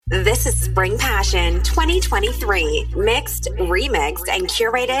This is Spring Passion 2023, mixed, remixed, and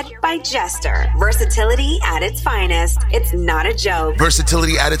curated by Jester. Versatility at its finest. It's not a joke.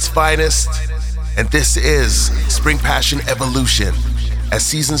 Versatility at its finest. And this is Spring Passion Evolution. As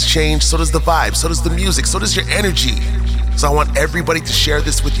seasons change, so does the vibe, so does the music, so does your energy. So I want everybody to share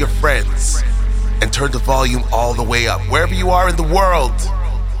this with your friends and turn the volume all the way up. Wherever you are in the world,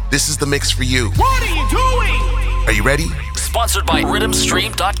 this is the mix for you. What are you doing? Are you ready? Sponsored by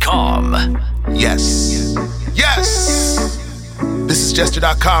rhythmstream.com. Yes. Yes! This is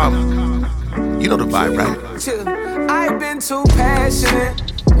Jester.com. You know the vibe, right? I've been too passionate.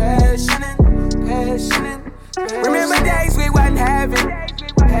 Remember days we wasn't having.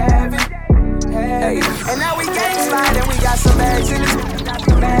 Hey. And now we gang slide and we got some bags in it.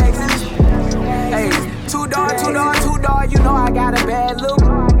 Hey, two door, you know I got a bad look.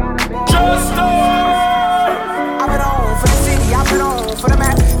 I've been on for the city, I've been on for the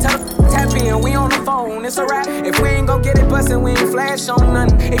map. Tap in, we on the phone, it's a wrap. If we ain't gon' get it bustin', we ain't flash on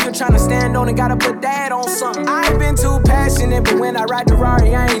nothing. If you're tryna stand on it, gotta put that on something. I've been too passionate, but when I ride the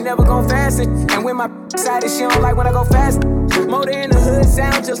Rari, I ain't never gon' fast it. And when my side is, she don't like when I go fast. Motor in the hood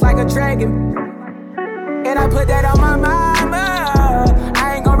sound just like a dragon. And I put that on my mama.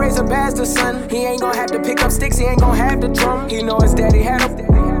 I ain't gon' raise a bastard son. He ain't gon' have to pick up sticks, he ain't gon' have the drum. He know his daddy had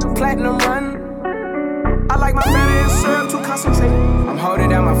a platinum run. I like my family and syrup to concentrate. I'm holding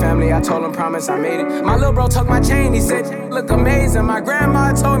down my family, I told him promise I made it. My little bro took my chain, he said, look amazing. My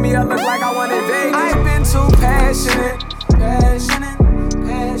grandma told me I look like I wanted Vegas. I've been too passionate.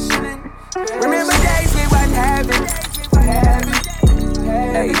 Remember days we wasn't having.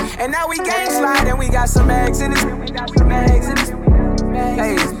 Hey, and now we gang slide and we got some eggs in it.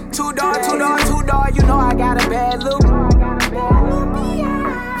 Hey, two door, you know I got a bad loop.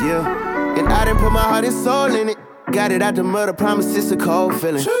 Yeah, and I done put my heart and soul in it. Got it out the mud, I promise it's a cold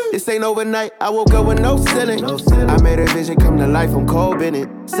feeling. This ain't overnight, I woke up with no ceiling. I made a vision come to life, I'm cold Bennett.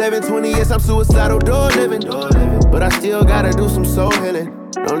 720 years, I'm suicidal, door living. But I still gotta do some soul healing.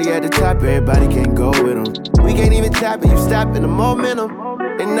 Only at the top, everybody can't go with them. We can't even tap it, you stopping the momentum.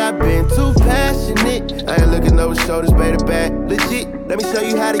 And I've been too passionate. I ain't looking over shoulders, baby, bad. Legit, let me show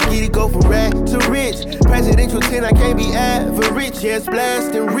you how to get it, go from rag to rich. Presidential 10, I can't be average. Yeah, it's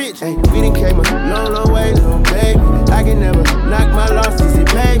blasting rich. Hey, we done came a long, long way, little baby. I can never knock my losses, it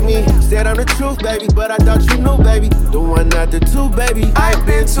paid me. Said I'm the truth, baby, but I thought you knew, baby. The one, not the two, baby. I've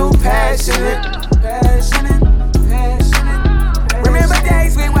been too passionate. Remember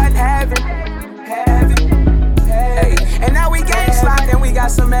days we wasn't having. Hey, and now we gang slide and we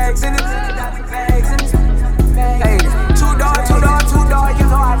got some eggs in it. Hey, two door, you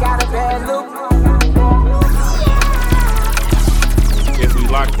know I got a bad look. If we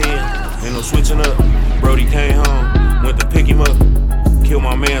locked in, ain't no switching up. Brody came home, went to pick him up. Kill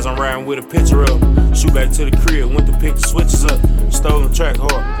my mans, I'm riding with a picture up. Shoot back to the crib, went to pick the switches up. Stole the track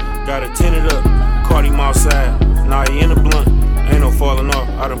hard, got it tinted up. Caught him outside, now he in the blunt. Ain't no falling off,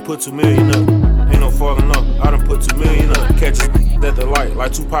 I done put 2 million up. Ain't no falling off, I done put 2 million up. Catch us at the light,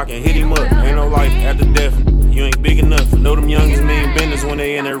 like Tupac and hit him up. Ain't no life after death, you ain't big enough. Know them youngins mean business when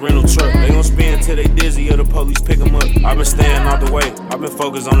they in that rental truck. They gon' spin till they dizzy or the police pick them up. I been staying out the way, I been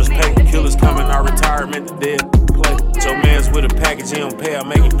focused on this pay. Killers coming out retirement, the dead play. Your man's with a package, he don't pay, I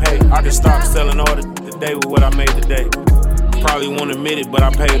make him pay. I can stop selling all the day with what I made today. Probably won't admit it, but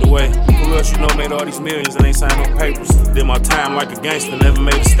I paid away. Who else you know made all these millions and ain't signed no papers? Did my time like a gangster, never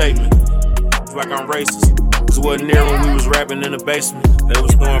made a statement. It's like I'm racist. Cause it wasn't there when we was rapping in the basement. They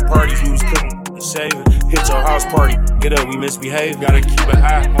was throwing parties, we was cooking and shaving. Hit your house party, get up, we misbehave. Gotta keep an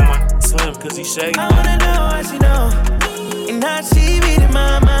eye on my slim, cause he shaving. I wanna know how she know, and how she read in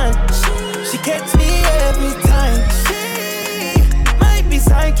my mind. She catch me every time. She might be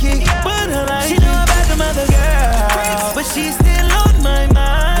psychic, but her life. She know about the mother girl, but she's still on my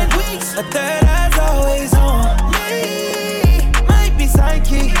mind. A third eye's always on me. Might be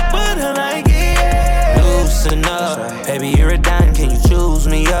psychic, but her like it. Loosen up, baby, you're a dime, can you choose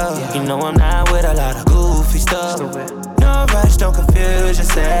me up? You know I'm not with a lot of goofy stuff. No rush, don't confuse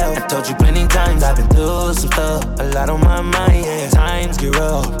yourself. I told you plenty times I've been through some stuff. A lot on my mind, yeah, times get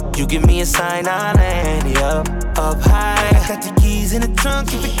rough. You give me a sign, I'll land you up high. I got the keys in the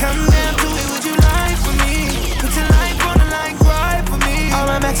trunk, if it comes down to it, would you lie for me? Put your life on the line, cry for me. All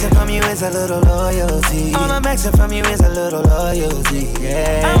I'm asking from you is a little loyalty. All I'm asking from you is a little loyalty,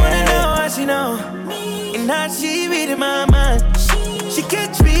 yeah. I wanna know how she know, and how she read in my mind. She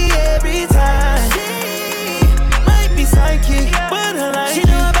catch me every time. She might be psychic, but her life. She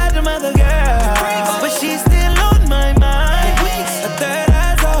know about the mother girl, but she's still on my mind. A third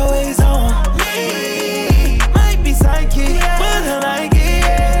eye's always on me. Might be psychic, but her like it.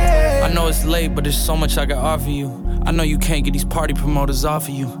 late, but there's so much I can offer you. I know you can't get these party promoters off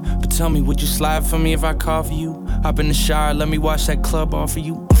of you, but tell me, would you slide for me if I call for you? Hop in the shower, let me watch that club off for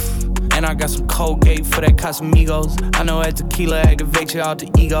you. And I got some Colgate for that Casamigos. I know that tequila activates your alter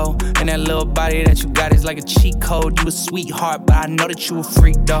ego. And that little body that you got is like a cheat code. You a sweetheart, but I know that you a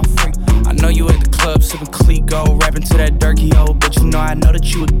freak though. I know you at the club sipping Clico, rapping to that Durkee-O. But you know I know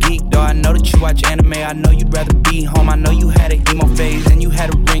that you a geek though. I know that you watch anime. I know you'd rather be home. I know you had an emo phase and you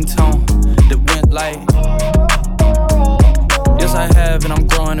had a ringtone that went like. Yes, I have, and I'm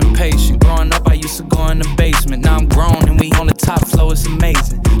growing impatient. Growing up, I used to go in the basement. Now I'm grown, and we on the top floor, it's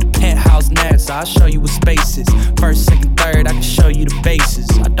amazing. The penthouse NASA, I'll show you what space is. First, second, third, I can show you the bases.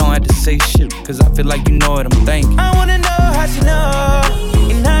 I don't have to say shit, cause I feel like you know what I'm thinking. I wanna know how she know,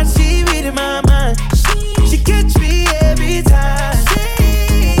 and how she reading my mind. She catch me every time.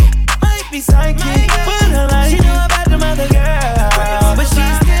 She might be psychic, but her life, she know about them other girls, but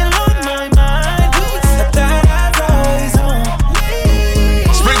she's still on my mind. I thought I was always on.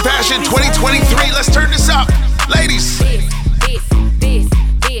 Spring Passion 2023, let's turn this up. Ladies.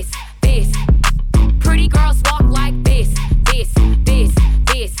 This. Pretty girls walk like this.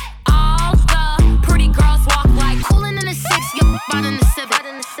 All the pretty girls walk like. Coolin' in the 6, you're riding the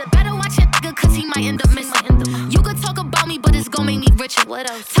 7. Better watch your nigga, cause he might end up missing. You could talk about me, but it's gon' make me richer. What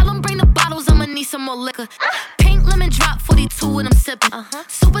else? Tell him bring the bottles, I'ma need some more liquor. Pink lemon drop, 42 and I'm sippin'.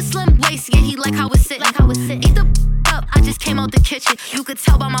 Super slim waist, yeah, he like how it's sittin'. Eat the up, I just came out the kitchen. You could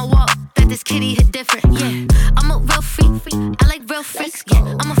tell by my walk that this kitty hit different. Yeah, I'm a real freak. I like real freaks.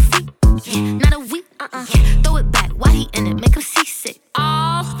 Yeah, I'm a freak. Yeah, not a week. Yeah, throw it back. Why he in it? Make him seasick.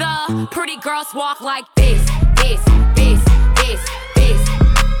 All the pretty girls walk like this.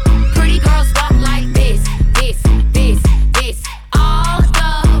 Pretty girls walk like this. All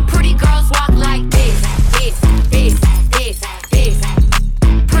the pretty girls walk like this.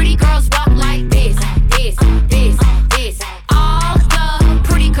 Pretty girls walk like this. All the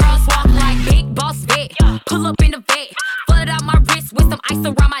pretty girls walk like big boss vet. Pull up in the vet, flood out my wrist with some ice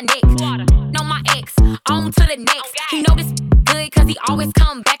around my neck. Know my ex, on to the next. He know this good cause he always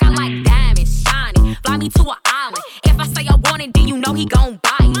come back. I like diamonds, shiny, fly me to an island. If I say I want it, then you know he gon'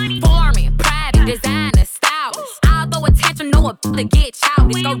 buy it. Foreign, private, designer, stylish. I'll throw attention, know a to get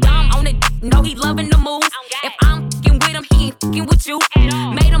childish. Go dumb on it, know he loving the moves. If I'm f***ing with him, he ain't f***ing with you.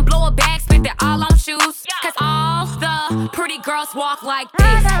 Made him blow a bag, spent it all on shoes. Cause all the pretty girls walk like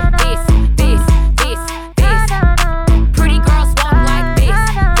this. Pretty girls walk like this.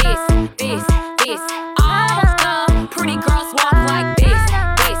 All the pretty girls walk like this.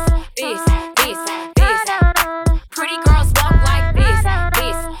 Pretty girls walk like this.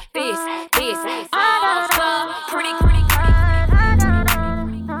 All the pretty.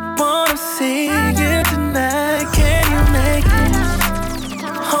 Wanna see you tonight, can you make it?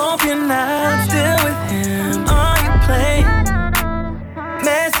 Hope you're not still with him. Are you playing?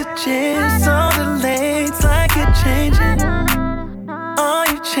 Messages on the lates like you're changing. Are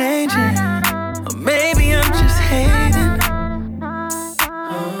you changing? Or maybe I'm just hating.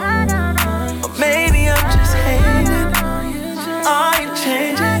 Or maybe I'm just hating. Are you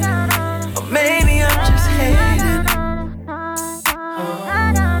changing? Or maybe I'm just hating.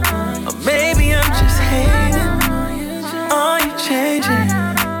 Or maybe I'm just hating. Are you changing?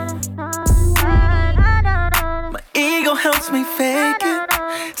 My ego helps me fake it.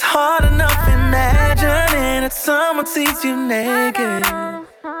 It's hard enough imagining that someone sees you naked. I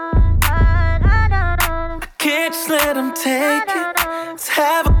can't just let them take it. Let's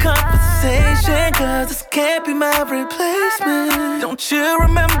have a conversation, cause this can't be my replacement. Don't you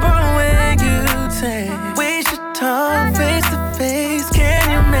remember when you say we should talk face to face? Can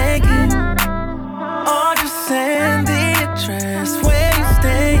you make it? Or just send the address where you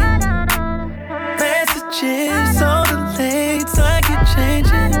stay. Messages on the lates like you're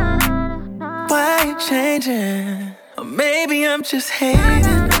changing. Why you changing? Or maybe I'm just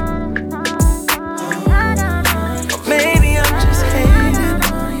hating. Or maybe I'm just hating.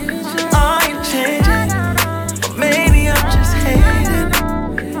 Are you changing? Or maybe I'm just hating.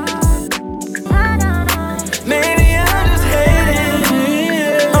 Maybe I'm just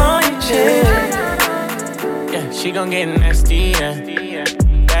hating. Are you changing? Yeah, she gon' get nasty, yeah.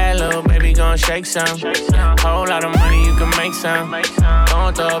 That little baby gon' shake some. Whole lot of money, you can make some.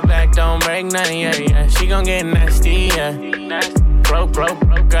 Don't throw it back, don't break nothing, yeah. She gon' get nasty, yeah. Broke,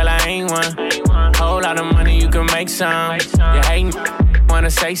 girl, I ain't one. Whole lot of money, you can make some. You hatin', wanna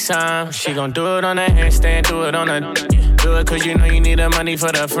say some. She gon' do it on the handstand, do it on the. Do it cause you know you need the money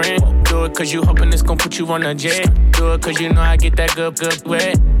for the friend. Do it cause you hoping it's gon' put you on the jet. Do it cause you know I get that good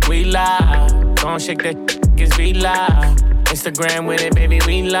wet. We live, gon' shake that, cause we live. Instagram with it, baby,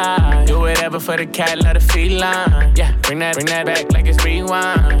 we live. Do it yeah, but for the cat, let it feline. Yeah, bring that back like it's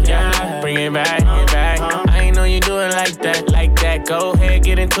rewind. Yeah, bring it back. I ain't know you do it like that. Go ahead,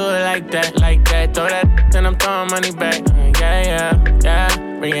 get into it like that. Throw that, then I'm throwing money back. Yeah.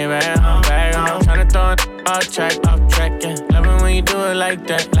 Bring it back. I'm tryna throw it off track. Yeah, love it when you do it like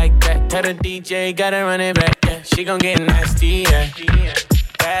that. Tell the DJ, gotta run it back. Yeah, she gon' get nasty. Yeah.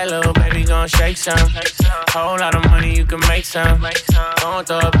 Bad little baby gon' shake some. Whole lot of money, you can make some. Don't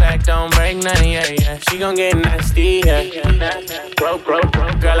throw it back, don't break nothing, yeah. She gon' get nasty, yeah. Broke,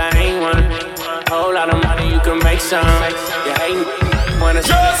 girl, I ain't one. Whole lot of money, you can make some. Yeah, ain't wanna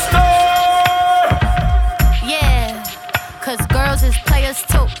Just yeah, cause girls is players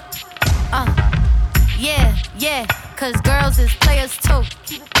too. Yeah, cause girls is players too.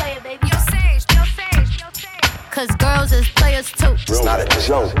 Keep it playing, baby. Yo, Sage. Cause girls is players too. It's not a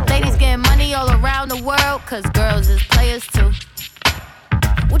joke. Ladies getting money all around the world, cause girls is players too.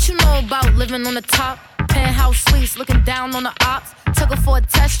 What you know about living on the top? Penthouse suites, looking down on the ops. Took her for a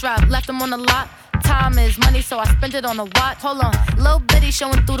test drive, left them on the lot. Time is money, so I spent it on a watch. Hold on, little bitty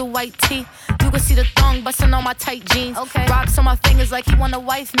showing through the white tee. You can see the thong busting on my tight jeans. Okay, rocks on my fingers like he wanna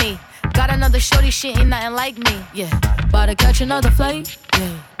wife me. Got another shorty, she ain't nothing like me. Yeah, about to catch another flight.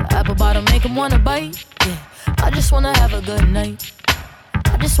 Yeah, the apple bottom make him wanna bite. Yeah, I just wanna have a good night.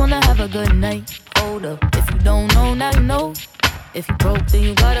 Hold up, if you don't know, now you know. If you broke, then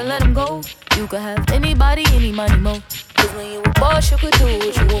you gotta let him go. You could have anybody, any money, mo. Cause when you a boss, you could do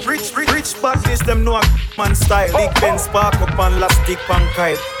what you want. Rich badness, them know a man style. Big Ben spark up and elastic pan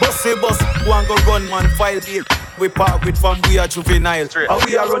kite. Bossy boss, one go run man file deal. We part with from we are juvenile. And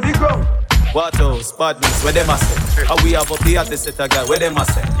we are on the ground. What else? Badness, where them a say? And we have up the artist set a guy, where them a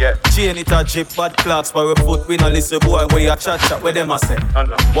say? Yeah. Chain it a drip, bad clocks for a foot. We no listen boy, where you chat, where them a say?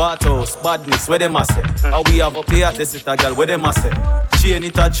 What else? Badness, where them a say? And we have up the artist set a guy, where them a say? Chain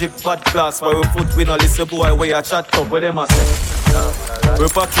it a drip, bad clocks for a foot. We no listen boy, where you chat up, where them a say? We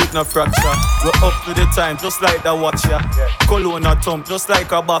pocket no fracture. We up to the time, just like the watcher. Cologne a thump, just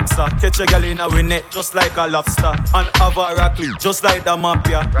like a boxer. Catch a girl in a net, just like a lobster. And have a rackle, just like the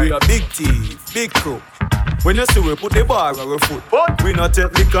mafia. We a big thief, big crew. When you see we put the bar on our foot, we not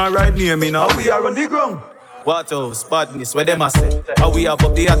take liquor right near me now. We are on the ground. What else? Badness, where them a say? How we have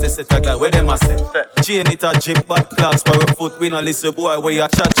up the artist set a guy, where them a say? Chain it a drip, bad clocks for a foot. We no listen boy, where you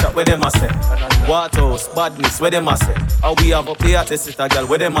chat, where them a say? What else? Badness, where them a say? How we have up the artist set a guy,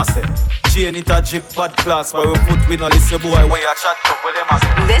 where them a say? Chain it a drip, bad clocks for a foot. We no listen boy, where you chat, where them a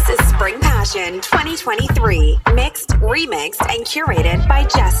say? This is Spring Passion 2023, mixed, remixed, and curated by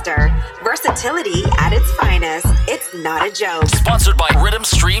Jester. Versatility at its finest. It's not a joke. Sponsored by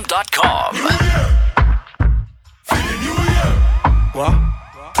rhythmstream.com. What?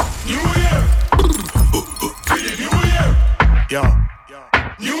 New Year! Feeling New Year! Yo.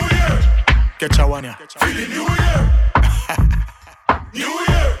 New Year! Get your one, yeah. Feeling New Year! New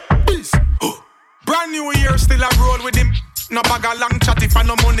Year! Peace! Brand new year, still a roll with him. No bag a long chat if I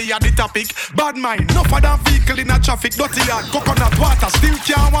no money at the topic. Bad mind, no for that vehicle in a traffic. Dirty yard, coconut water, still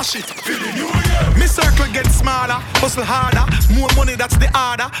can't wash it. Feeling New Year! Me circle get smaller, hustle harder. More money, that's the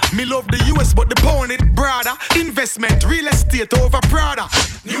order. Me love the US, but the pound it broader. Investment, real estate over Prada.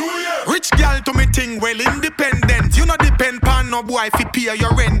 New Year! Rich girl to me thing, well independent. You no depend pan no boy fi pay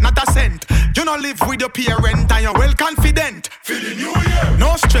your rent, not a cent. You no live with your parent and you're well confident. Feeling New Year!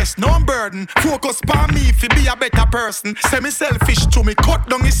 No stress, no burden. Focus on me fi be a better person. Say me selfish to me, cut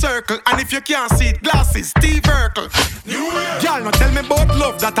down his circle. And if you can't see it, glasses, Steve Urkel. New Year! Y'all no tell me about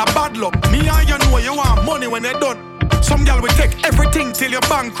love, that a bad luck. Me and you know you want money when you're done. Some girl will take everything till you're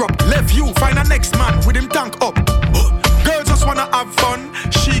bankrupt. Left you, find a next man with him tank up. Girls just wanna have fun.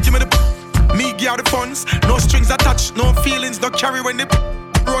 She give me the me give her the funds. No strings attached, no feelings, no carry when they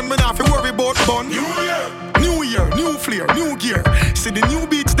run. Me not fi worry about bun. New year, new flair, new gear. See the new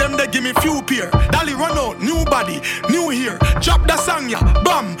beats, them they give me few pair. Dali run out, new body, new hair. Drop the song ya,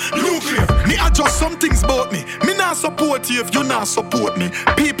 bam, nuclear. Me adjust some things about me. Me not support you if you not support me.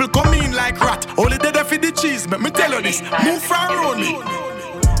 People come in like rat, only they there for the cheese. But me tell you this, move from around me.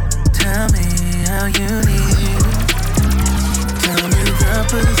 Tell me how you need. Tell me the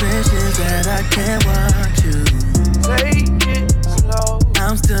positions that I can't watch you. Take it slow.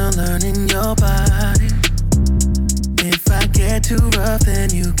 I'm still learning your body. If I get too rough, then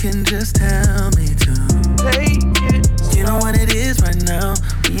you can just tell me to. Take it. You know what it is right now.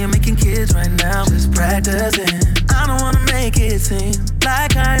 We ain't making kids right now, just practicing. I don't wanna make it seem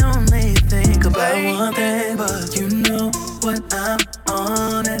like I only think about one thing, but you know what I'm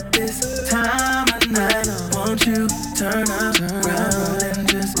on at this time of night. Won't you turn around and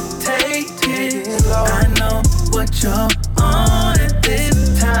just take it slow? I know what you're on at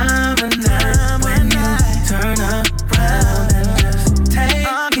this time of night.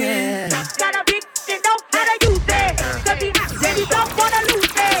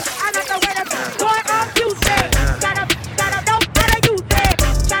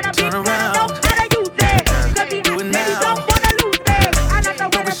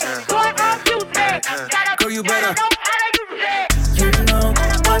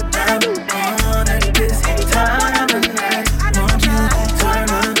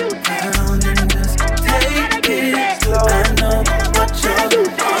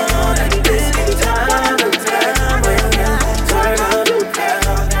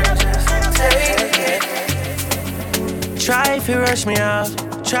 brush me off,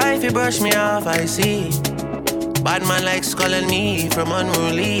 try if you brush me off, I see. Bad man like calling me from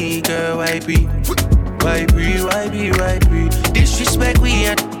unruly, girl, why be? Disrespect we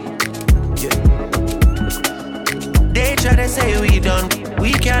at, yeah. They try to say we done,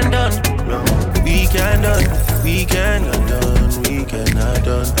 we can done. No, we can done, we cannot done, we cannot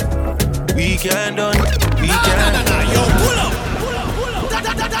done. We can done, we can done. Yo, pull up.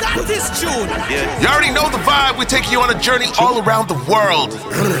 This June. Yeah. You already know the vibe. We're taking you on a journey all around the world.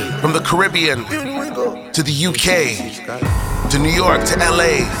 From the Caribbean to the UK, to New York, to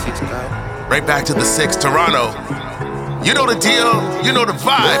LA, right back to the 6, Toronto. You know the deal, you know the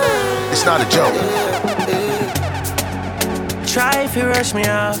vibe. It's not a joke. Try if you rush me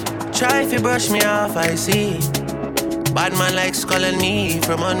off, try if you brush me off, I see. Bad man likes calling me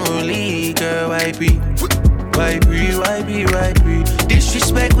from unruly, girl, why be?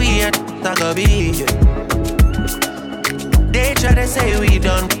 Disrespect we at Taco B, yeah. They try to say we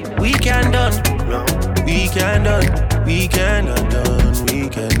done, we can done. No, we can done, we cannot done, we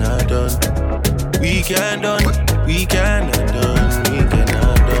cannot done. We can done, we cannot done, we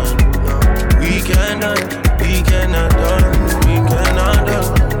cannot done. We can done, we cannot done, we cannot done.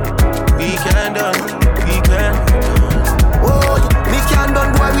 We can done, we cannot done. Oh, me can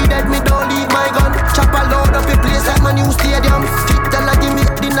done, boy, we dead, me don't leave my gun. Chop a load up a place like my new stadium. Fit tell her give me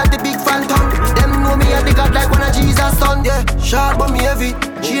dinner the big phantom. Them know me at the God like one of Jesus' son. Yeah, sharp but me heavy.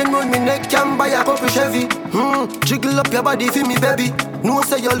 Chain round me neck, can buy a couple Chevy. Jiggle up your body for me, baby. No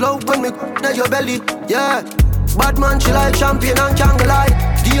say you love when me in your belly. Yeah, bad man, she like champion and can't lie.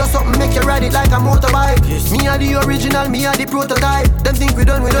 Give you something, make you ride it like a motorbike. Yes. Me are the original, me are the prototype. Them think we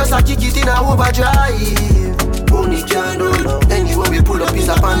done with us, I kick it in a overdrive. Only can do. Anywhere we pull up is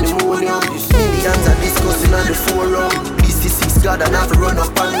a pandemonium. Millions are discussing on the forum. This is God and have to run up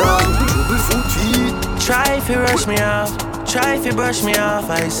and down. Try if you rush me off, try if you brush me off,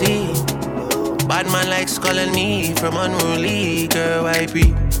 I see. Bad man likes calling me from unruly, girl, why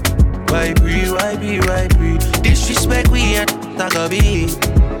be? Disrespect we at Taco B.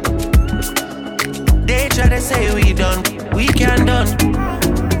 They try to say we done, we can done.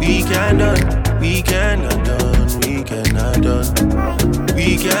 We can done, we cannot done, we cannot done.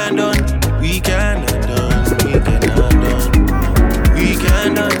 We can done, we cannot done, we cannot done. We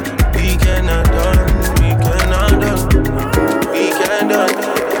can done, we cannot done, we cannot done. We can done,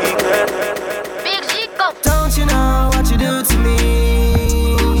 we cannot done. Big Chico. Don't you know what you do to me?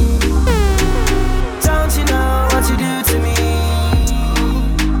 Don't you know what you do to me?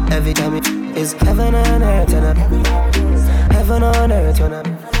 Every time it is heaven on earth and up. Heaven on earth and up.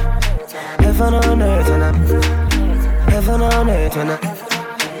 Heaven on earth and up. Heaven on earth and up.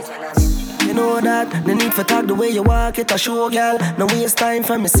 You know that, the need for talk the way you walk, it a show, girl. No waste time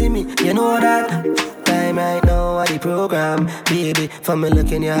for me, see me, you know that. Time right now at the program, baby. For me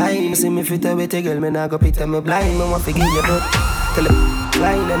look in your eyes, see me fit with a girl, me nah go pity me blind. Me want to give you but tell it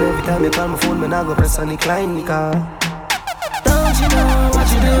blind. And every time you call my phone, me nah go press on the decline because don't you know what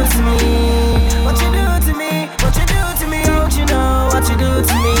you do to me? What you do to me? What you do to me? Don't you know what you do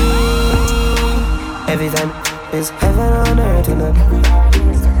to me? Every time it's heaven on earth and up.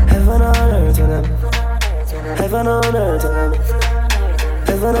 Heaven on earth and up. Heaven on earth and up.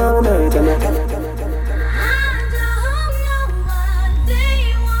 Heaven on earth and up.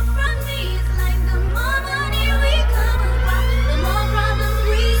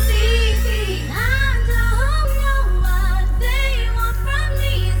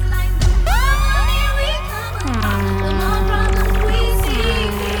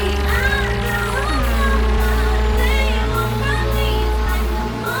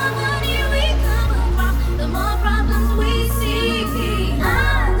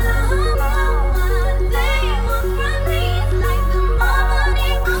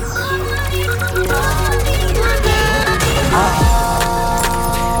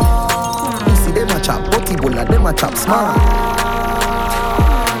 Them a chop smart.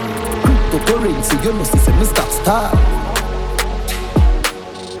 Cryptocurrency, you know, see me stop star.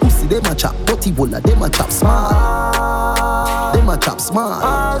 Pussy, them a chop, but Ebola, them a chop smart. Them a chop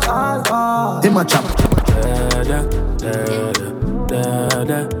smart. Them a chop. Da da da da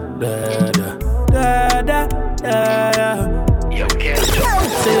da da da. Yo, kid.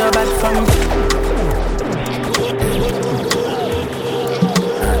 Say you're back from.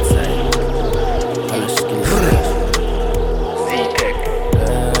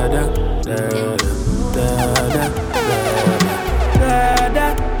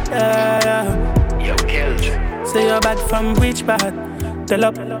 Say you're bad from which part? Tell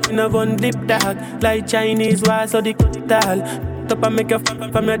up in a gun dip dog. Like Chinese war so the tall. Top and make you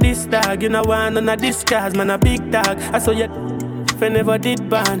from your this dog. You know one on a disguise, man a big dog. I saw you if I never did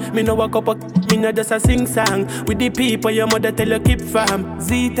ban. Me no walk up, me no just a sing song. With the people your mother tell you keep fam.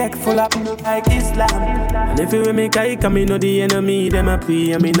 Z-Tech full up like Islam. And if you make I come, me know the enemy. Them a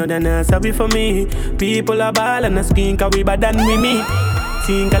pray and me know they not sorry for me. People are ball and a screen cause we bad than we me.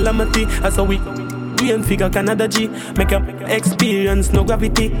 Seeing calamity, that's how we ain't figure Canada G. Make up experience, no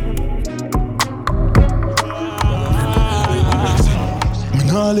gravity. Me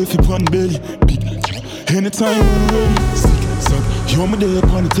nah left you on belly. Big anytime when ready. Sick, you're my day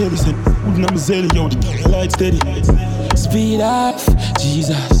upon the telly. Send wooden on my zelly, yo, the light steady. Speed off,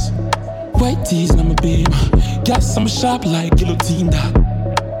 Jesus. White tees, I'm a beam. Gas, I'm a sharp like guillotine dog.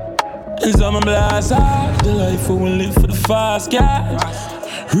 And some of blast the life we will live for the fast guys.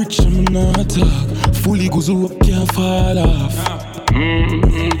 Rich, I'm not talk. Fully goes up, can't fall off.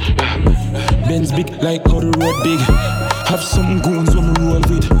 Benz big like how the road big. Have some goons when we roll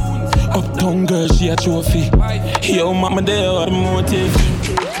with. Uptown girl, she a trophy. Yo, mama, there are the motive.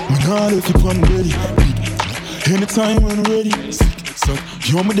 Me nah left you on belly. Anytime when ready. So,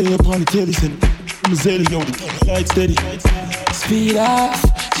 you're my day upon the telly. Send my zelly, yo, the light steady. Speed off,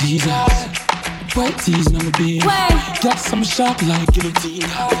 Jesus. White tees, I'm a beam. Got some sharp like guillotine.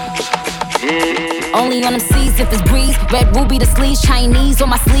 Only on them seas if it's breeze. Red ruby the sleeves, Chinese on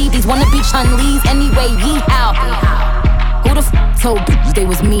my sleeve. These wanna be Chun-Lees anyway, yee out. Who the told bitches they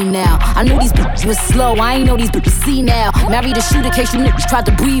was me now? I knew these bitches was slow, I ain't know these bitches see now. Married a shooter case you niggas tried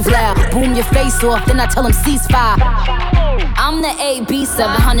to breathe loud. Boom your face off, then I tell them ceasefire. I'm the AB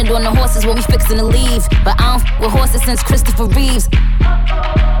 700 on the horses when we fixin' to leave. But I don't with horses since Christopher Reeves.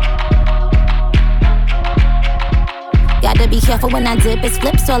 Gotta be careful when I dip, it's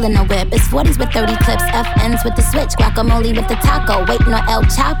flips all in the whip. It's 40s with 30 clips, FNs with the switch. Guacamole with the taco, waiting on El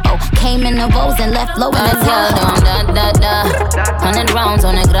Chapo. Came in the rolls and left low in the Tahoe. Da da da, 100 rounds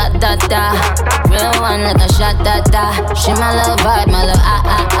on a grat-da-da. Real one like a shot-da-da. She my love vibe, my love ah.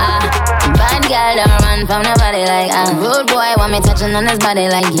 Bad girl don't run from nobody like ah. Rude boy want me touching on his body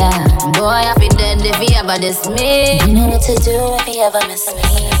like yeah. Boy I feel dead if he ever diss me. You know what to do if he ever miss me.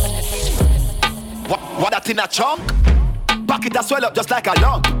 What that in a chunk? Back it a swell up just like a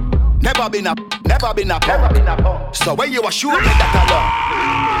lung. Never been a pump. So when you a shoot me that a lung.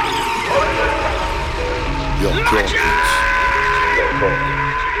 Yo,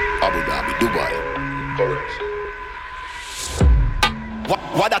 Abu Dhabi, Dubai.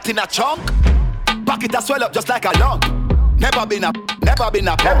 What that in a chunk? Back it a swell up just like a lung. Never been a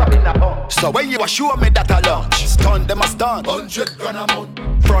pump. So when you a show me that a lunch. Stun them a stun. 100 grand a month.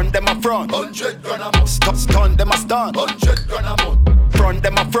 Front them a front. 100 grand a month. Stun them a stun. 100 grand a month. Front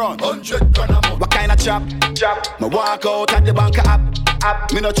them a front. 100 grand a month. What kind of chop? Me walk out at the bank app.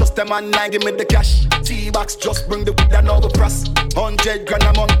 Me no trust them and I give me the cash. T-box just bring the weed and all the press. 100 grand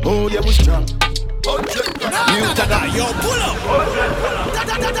a month. Oh yeah we strong. 100 grand a month. Yo pull up.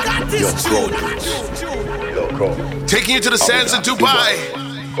 That is true. Taking you to the sands of Dubai.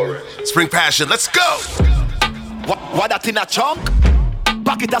 Spring Passion, let's go. What that in a chunk?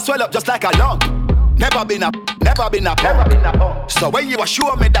 Back it a swell up just like a lung. Never been a pump. So when you a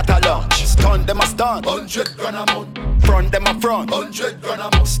show me that a lunch. Stun them a stun. 100 grand a month. Front them a front. 100 grand a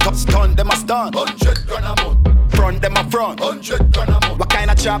month. Stun them a stun. 100 grand a month. Front them a front. 100 grand a month. What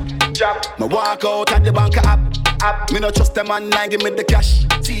kind of chop? Me walk out at the bank app. Me no trust them and I give me the cash.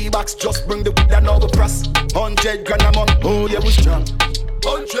 T-box just bring the weed and all the press. 100 grand a month. Oh yeah we strong.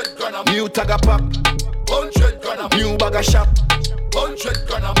 100 grand a month. New tag a pop. 100 grand a month. New bag a shop. 100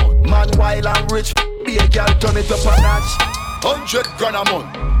 grand a month. Man wild and rich. Be a girl turn it up a notch. 100 grand a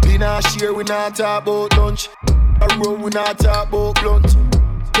month. We not share, we not talk about lunch. A room we not talk about blunt.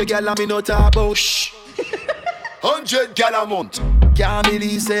 The girl and me not talk about shh. 100 gal a month. Can't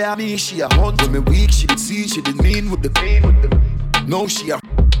believe say I mean she a hunt. When me weak she did see, she did mean with the pain with the. Now she a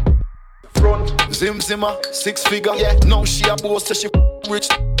front. Zimmer, 6 figure. Yeah, now she a boss so she rich.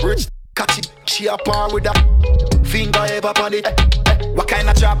 Catch it, she a par with that. Finger ever on it. What kind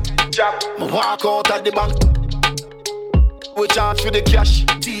of chop? Me walk out at the bank. We charge for the cash.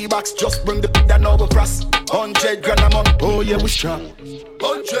 T-box just bring the that now we press. 100 grand a month. Oh yeah we strong.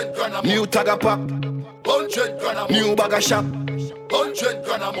 100 grand a month. New tag a pop. 100 grand a month. New bag a shop. 100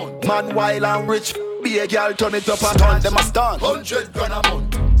 grand a month. Man wild and rich. Be a girl turn it up and stun them a stun. 100 grand a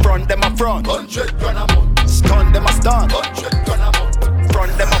month. Front them a front. 100 grand a month. Stun them a stun. 100 grand a month.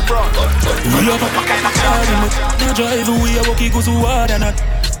 Front them a front. We have a kind of charge. Now drive away a walkie goes to water and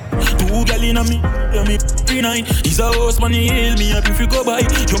two gal in a me, yeah me 39. He's a horse man, he hail me up if you go by.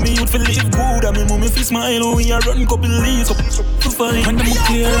 Show me you'd feel live good and me mummy feel smile. Oh, we a run couple leaves up to find. And them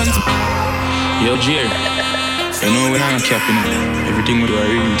clearance. Yo, Jer, you know when I'm capping it, everything we do a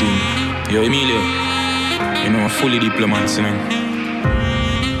real thing. Yo, Emilio, you know I'm fully diplomat, you know.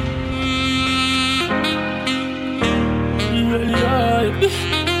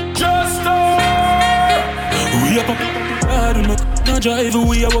 drive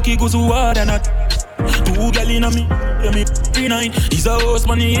away, I walk it goes so hard and not. Two gal inna me, yeah me 39. He's a horse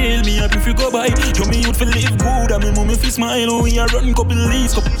man, he hail me up if you go by. Show me youth for live good, and me mummy fi smile. Oh, we a run couple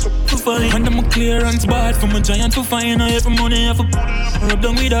leaves, couple to fine. And I'm a clearance bad from a giant to fine. I have money, I have a rub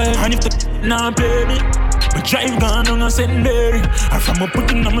down with her. And if the nah play me, my drive gone on a secondary. I from a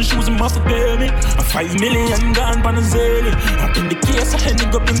putting on my shoes and my for baby. A 5 million gone pan a zilly. Up in the case, I hand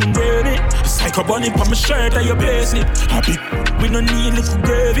it up in the ready. Psycho bunny on my shirt, I your base it. Happy, we don't need little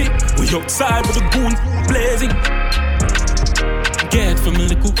gravy. We outside with the goon blazing. Get from a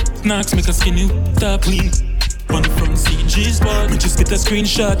little knocks, make a skinny top clean. On the front CG's spot, we just get a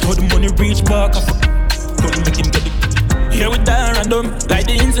screenshot. How the money reach back, I couldn't make him get it. Here we die random, like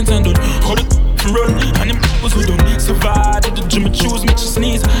the incense and done. How the run, and them people who don't survive. The gym choose, make you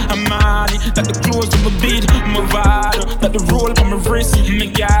sneeze. I'm mad, that the clothes on my beat, my vibe, that the roll on my wrist, my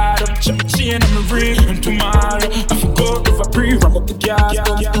guard up, check my chain on my ring. And tomorrow, I forgot if I pre-run up the gas.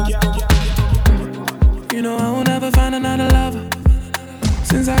 You know I won't ever find another lover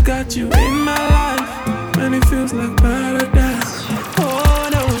since I got you in my life. Man, it feels like paradise. Oh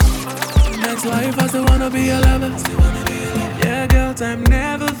no, next life I still wanna be a lover. Yeah, girl, time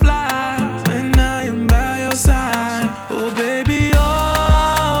never flies when I am by your side. Oh baby,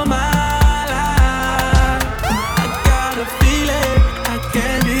 all my life I got a feeling I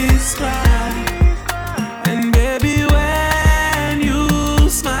can't describe. And baby, when you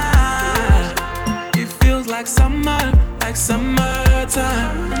smile, it feels like summertime.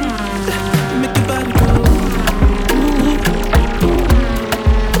 Make your body go.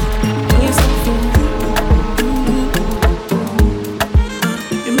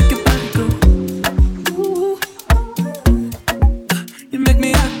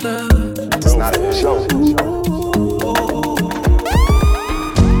 It's not a show.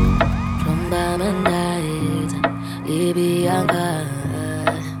 From diamond eyes, baby, I'm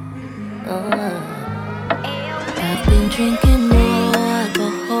I've been drinking more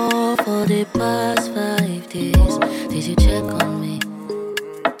alcohol for the past 5 days. Did you check on me?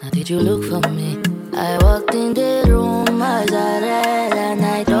 Now did you look for me? I walked in the room, eyes are red, and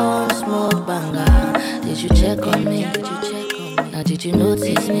I don't smoke banga. Did you check on me? Now did you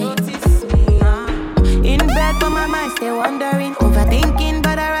notice me? In bed but my mind stay wandering, overthinking,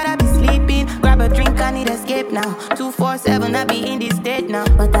 but I'd rather be sleeping. Grab a drink, I need escape now. 247, I be in this state now.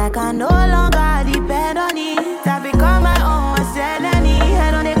 But I can no longer depend on it. I become my own sanity.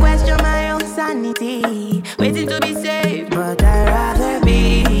 I don't question my own sanity, waiting to be saved. But I'd rather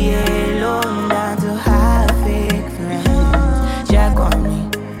be alone than to have fake friends. Check on me,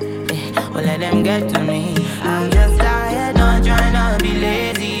 well let them get to me. I'm just tired, not trying to be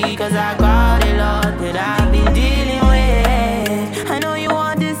lazy, cause I got a lot that I've been dealing with. I know you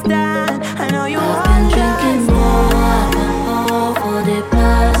understand, I know you I've been drinking more alcohol for the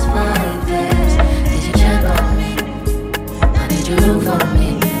past 5 days. Did you check on me? Or did you look for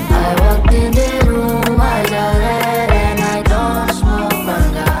me? I walked in the room, eyes are red, and I don't smoke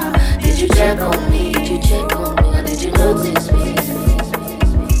banga. Did you check on me? Did you check on me? Or did you notice me?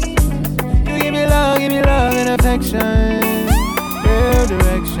 You give me love and affection, real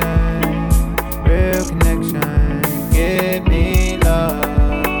direction, real connection. Give me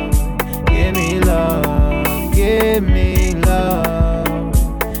love, give me love, give me love,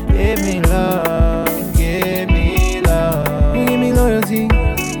 give me love, give me love. You give me loyalty,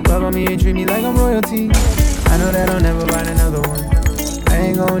 love on me and treat me like I'm royalty. I know that I'll never find another one. I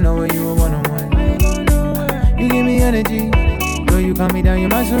ain't gon' know where you were one-on-one. You give me energy, girl, you calm me down, you're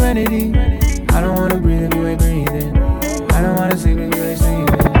my serenity. I don't wanna breathe if you ain't breathing. I don't wanna sleep if you ain't sleeping.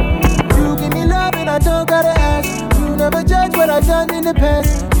 You give me love and I don't gotta ask. You never judge what I've done in the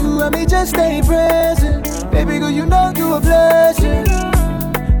past. You and me just stay present. Baby girl, you know you a blessing.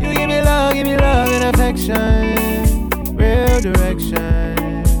 You give me love and affection, real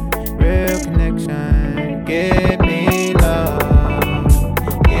direction, real connection. Give me love,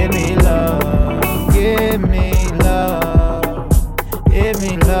 give me love, give me love, give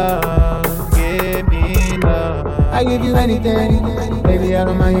me love. I give you anything, baby, I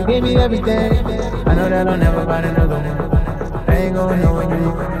don't mind, you give me everything. I know that I'll never find another one. I ain't gonna know when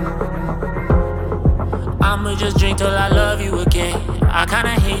I'ma just drink till I love you again. I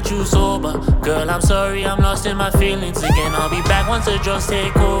kinda hate you sober. Girl, I'm sorry, I'm lost in my feelings again. I'll be back once the drugs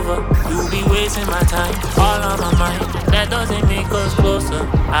take over. You'll be wasting my time, all on my mind. That doesn't make us closer.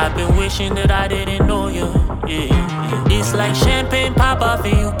 I've been wishing that I didn't know you, yeah. It's like champagne pop off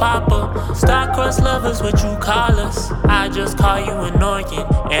and you pop up. Star-crossed lovers, what you call us. I just call you annoying,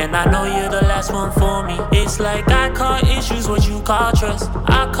 and I know you're the last one for me. It's like I call issues what you call trust.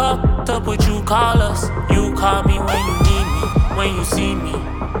 I call up what you call us. You call me when you need me. when you see me.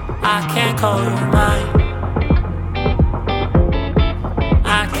 I can't call you mine.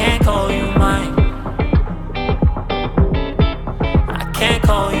 I can't call you mine. I can't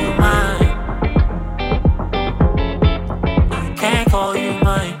call you mine. I can't call you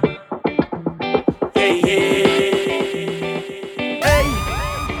mine. Hey, yeah. Hey,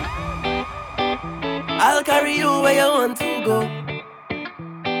 I'll carry you where you want to go.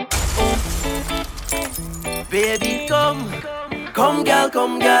 Baby, come girl,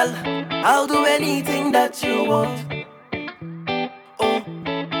 come girl. I'll do anything that you want. Oh,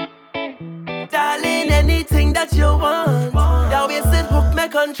 darling, anything that you want. Your waist and hook me,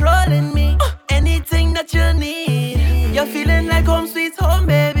 controlling me. Anything that you need. You're feeling like home sweet home,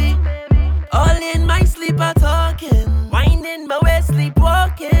 baby. All in my sleeper talking, winding my waist,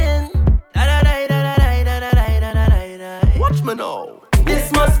 sleepwalking. Watch me now.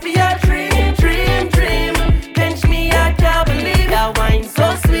 This must be a dream, dream, dream. Pinch me, I can't believe that wine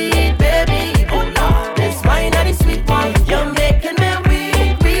so sweet, baby. Oh Lord, this wine and the sweet one, you're making me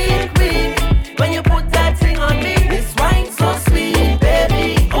weak, weak, weak. When you put that thing on me, this wine so sweet,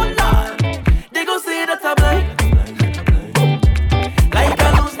 baby. Oh Lord, they gon' say that I'm blind. Like I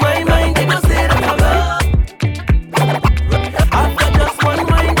lose my mind, they gon' say that I'm blind. After just one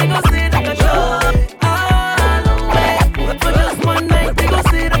wine, they gon' say that I'm sure. Ah, no way. For just one night, they gon'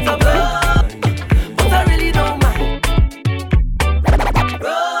 say that I'm blind. But I really don't mind.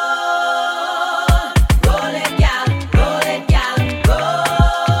 Roll it, gal, roll it, gal,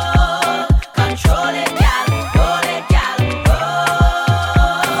 roll. Control it, gal, roll it, gal,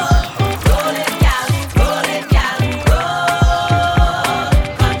 roll. Roll it, gal, roll it, gal, roll.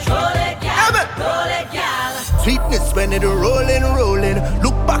 Control it, gal, roll it, gal. Sweetness when it rollin', rollin'.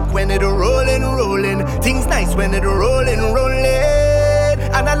 Look back when it rollin', rollin'. Things nice when it rollin', rollin'.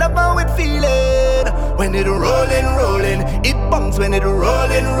 And I love how it feelin'. When it rollin', rollin'. It bounce when it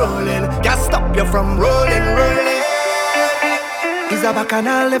rollin', rollin'. Can't stop you from rollin', rollin'. It's a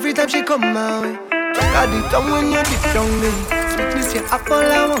bacchanal every time she come my way. Got it down when you dip down there. Sweetness, you apple,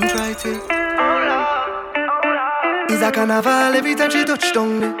 I won't try to. It's a carnival every time she touch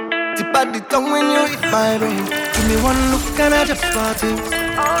down there. Tip at the tongue when you hit my brain. Give me one look and I just party.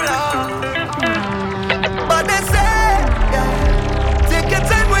 But they say, yeah, take your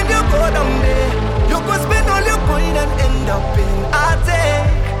time when you go down there. You go spend all your coin and end up in a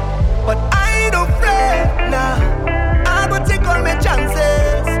take. But I don't play, nah. I go take all my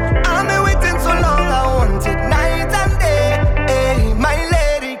chances. I've been waiting so long, I want it night and day. Hey, my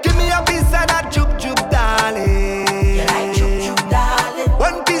lady, give me a piece of that juke juke, darling. You like juke juke, darling.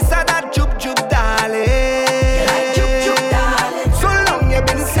 One piece of that juke juke, darling. You like juke juke, darling. So long you've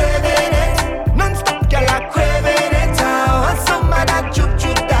been saving it. Non-stop, girl, I craving it. I want some of that juke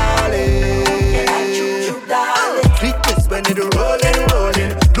juke, darling. You like juke juke, darling. Sweetness when it rollin',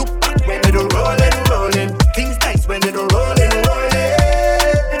 rollin'. Look back when it rollin', rollin'. Things nice when it rollin', rollin'.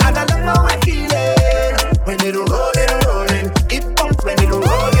 And I love how I feelin'. When it rollin', rollin'. It bumps when it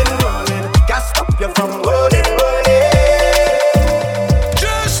rollin', rollin'. Can't stop you from rollin', rollin'.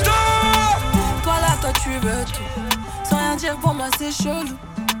 Just stop. Toi là, toi tu veux tout. Sans rien dire pour moi c'est chelou.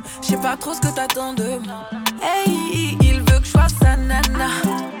 J'sais pas trop ce que t'attends de moi. Hey, il veut que je sois sa nana.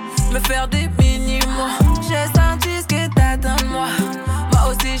 Me faire des mini-mois. J'ai senti ce que t'attends de moi. Moi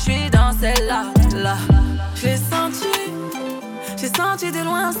aussi j'suis dans celle-là, là. J'ai senti de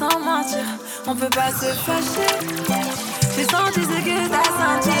loin sans mentir. On peut pas se fâcher. J'ai senti ce que t'as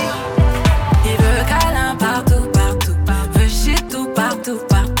senti. Il veut câlin partout, partout. Veut shit tout, partout,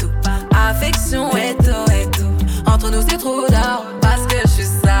 partout. Affection et tout, et tout. Entre nous c'est trop d'or parce que je suis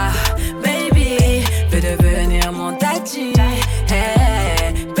ça. Baby, veut devenir mon daddy.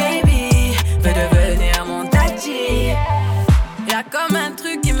 Hey, baby, veut devenir mon daddy. Y'a comme un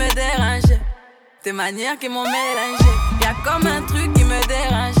truc qui me dérange. Tes manières qui m'ont mélangé. Y'a comme un truc qui me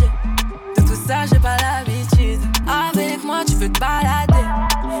dérange. De tout ça j'ai pas l'habitude. Avec moi tu veux te balader.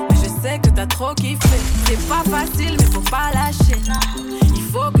 Mais je sais que t'as trop kiffé. C'est pas facile mais faut pas lâcher. Il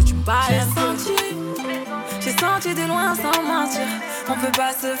faut que tu parles un peu. J'ai senti de loin sans mentir. On peut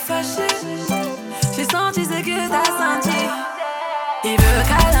pas se fâcher. J'ai senti ce que t'as senti. Il veut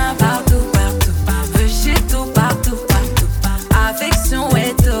câlin partout, partout. Veut shit tout, partout, partout. Affection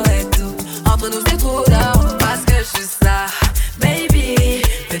et tout, et tout. Entre nous c'est trop d'or parce que je suis ça. Baby,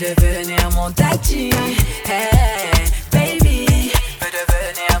 veut devenir mon daddy. Hey, baby, veut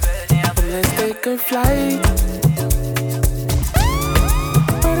devenir. Let's take a flight.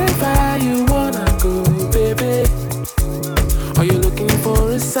 Wherever you wanna go, baby. Are you looking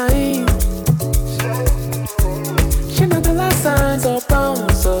for a sign? She know the last signs of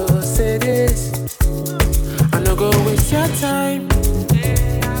bounce, so say this. I no go waste your time.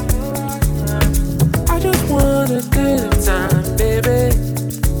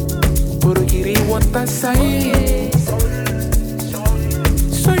 sister side.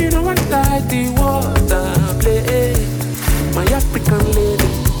 So you know what like the water play. My African lady,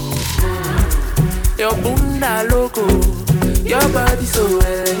 your bunda loco, your body so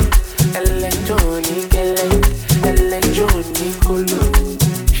electronic, electronic color.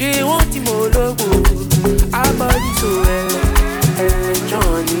 She want him all logo, our body so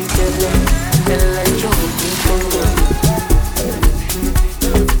electronic, electronic color.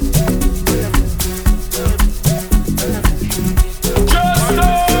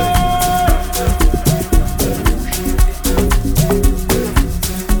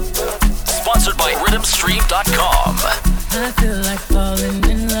 Stream.com. I feel like falling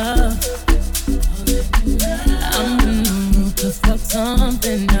in love. I'm in the mood to fuck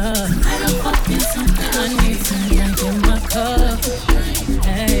something up. I need some drink in my cup.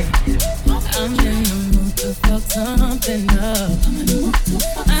 Hey, I'm in the mood to fuck something up.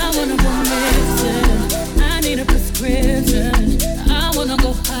 I wanna go missing. I need a prescription. I wanna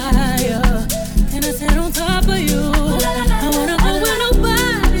go higher. Can I sit on top of you? I wanna go where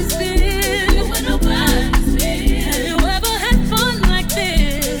nobody's been.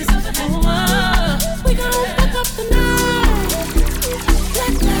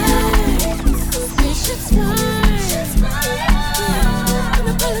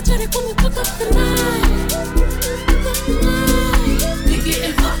 When we fuck up the night, we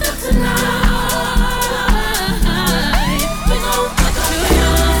getting fucked up tonight. We gon' fuck up till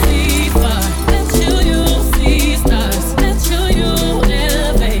you see far, till you see stars, till you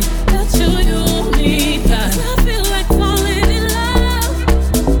elevate, till you meet God. I feel like falling in love.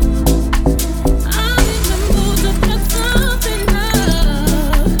 I'm in the mood to fuck something up.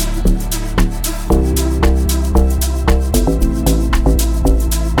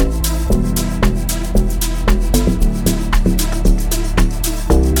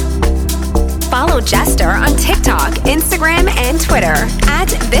 Follow Jester on TikTok, Instagram, and Twitter at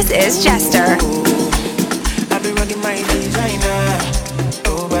ThisIsJester. I've been rocking my designer,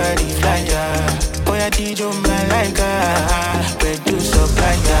 nobody flyer. Boy, I teach you my like where to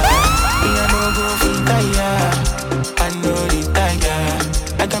supply ya. Me I no go fit tire, I know the tire.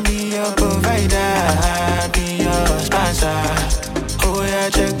 I can be your provider, be your sponsor. Oh yeah,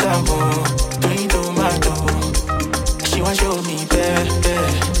 check out more, doing tomato. She want show me better.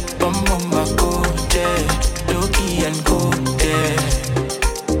 Bum bum my go, yeah. Low-key and go, yeah.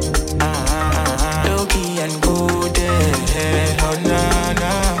 Low-key and go, yeah. Oh, nah,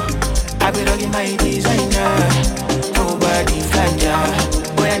 nah. I be rocking my designer. Nobody fly, yeah.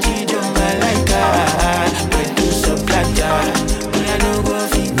 Boy, I teach you my like, where to supply, yeah. Me, I no go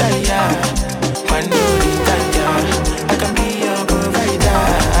fit, yeah. Man, no retire. I can be your provider,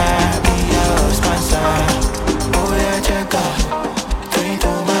 be your sponsor. Oh, yeah, check out.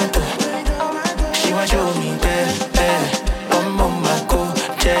 Show me there, I'm on my go,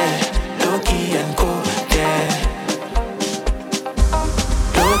 yeah. Low-key and go, yeah.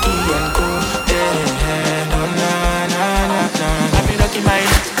 Low-key and go, yeah. No, nah, nah, nah, nah. I be rocking my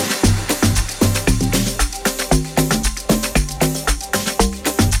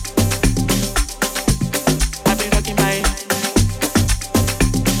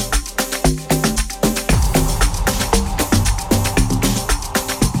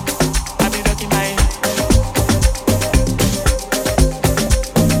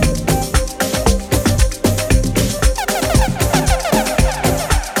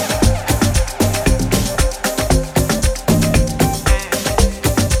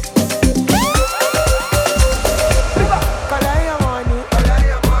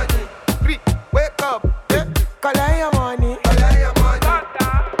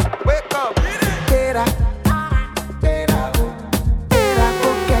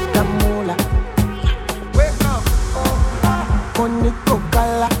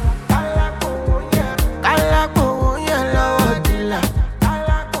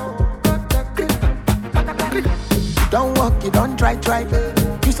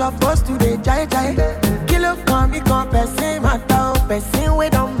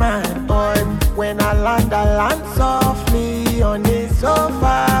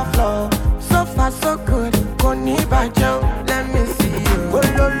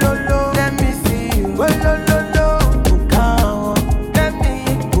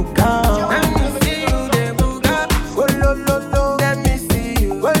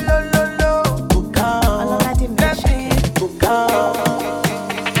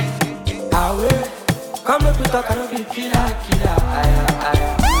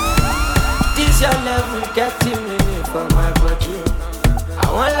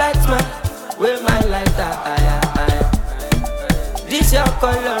This your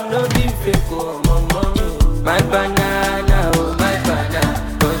color, no be fake, oh, mommy. My banana, oh, my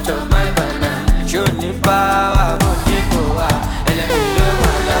banana. Don't chop my banana. Show me power, oh, Nico, and let me know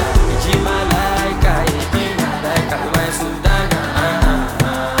my love. It's my like, I my Sudana.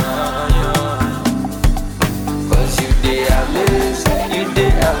 Cause you dey amazing, you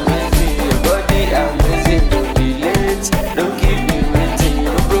dey amazing. Your body amazing, don't be late. Don't keep me waiting,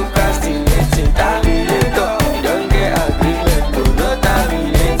 no procrastinating. Terminator, you don't get agreement, do not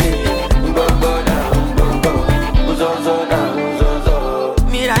terminating. Mbombo na mbombo, uzozo na uzozo.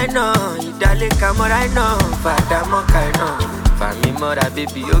 Me right now, idale kamo right now. Fada mo kai now. Fami mora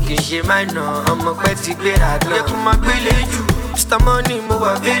baby, you can share my no. I'm a petty player, I do. You come my village, Mr. Money, mo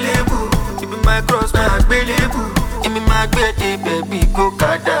available. You be my cross, my available. Give me my baby, go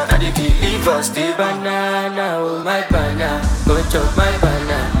kada. I dey believe I stay banana, oh my banana. Go chop my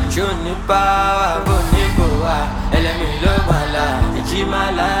banana. Show me power, go nigo and let me love my life. It's my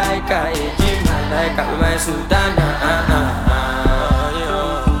like, my Sudana.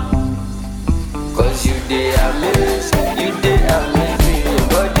 Cause you dey amazing, you dey amazing. Your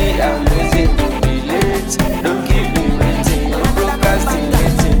body amazing, don't be late. Don't keep me waiting, no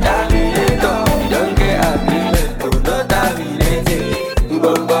procrastinating. Terminator, you don't get agreement, do not terminating.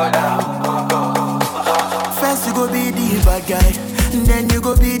 First you go be the bad guy, then you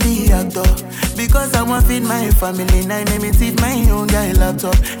go be the actor. Because I want feed my family, now name it if my own guy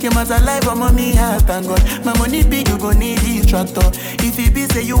laptop. Came as alive, I'm on me heart, thank God. My money big, you go need the tractor. If it be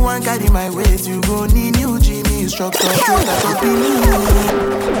say you want carry my weight, you go need new Jimmy instructor. So that's what we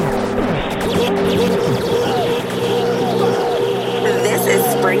This is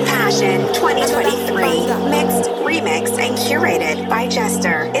Spring Passion 2023, mixed, remixed, and curated by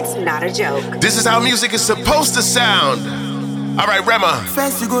Jester. It's not a joke. This is how music is supposed to sound. All right, Rema.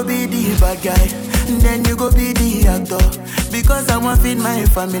 First you go be the bad guy, then you go be the actor. Because I want feed my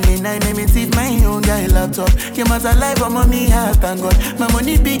family, now name it if my own guy laptop. Came as alive, I'm on me heart, thank God. My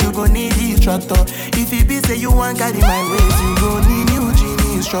money big, you go need the tractor. If it be say you want carry my weight, you go need new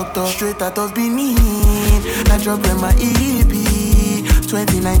Jimmy instructor. Straight out of Benin, I drop my EP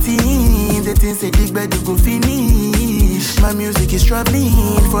 2019, the things say big bed you go finish. My music is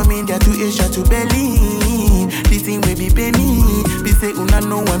traveling from India to Asia to Berlin. The thing will be pay me, be say una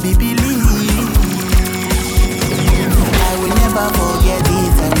no one be believe. I will never forget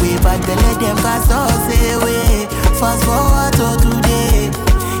it, and way back then let them cast us away. Fast forward to today,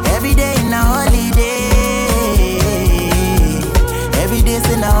 every day in a holiday. Every day's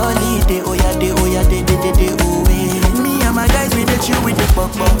in a holiday, oh yeah, oh yeah, oh yeah. Me and my guys, we dey chill with the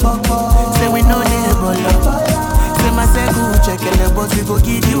pop. Say we know they ball. Say my circle check the boss, we go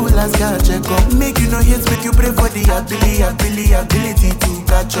give you last guy check up. Make you no hits, make you pray for the ability to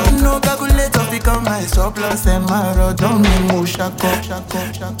catch up. No calculator become my surplus and my road don't move shako.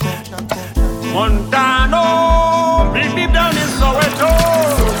 Montano, bring me down in Soweto.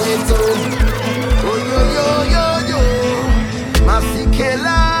 Oh yo,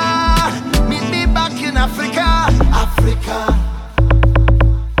 Masikela, meet me back in Africa.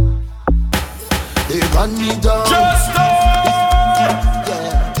 They run me down. Just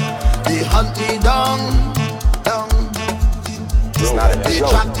yeah. They hunt me down. It's not a They joke.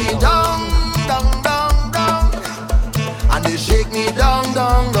 track me down. And they shake me down.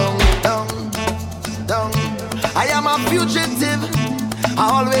 I am a fugitive,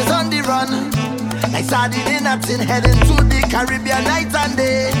 always on the run. Like sardine in a tin, heading to the Caribbean night and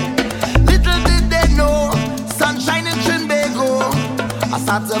day. Little did they know, sunshine in Trinbago. I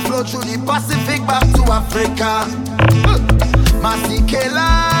start to flow through the Pacific back to Africa. Masikela,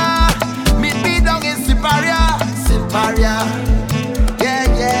 meet me down in Siparia.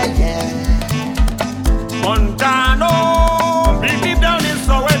 Yeah. Montano, bring me down in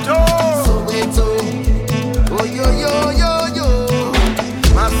Soweto. Oh yo.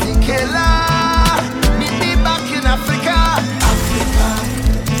 Masikela, meet me back in Africa.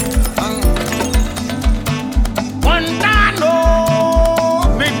 Montano,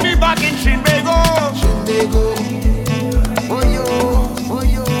 meet me back in Trinbago. Oh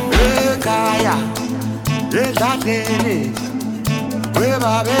yo. Kaya, Zakene,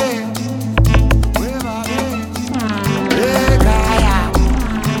 Webabe. Kaya,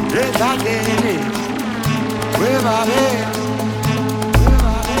 Zakene, Webabe.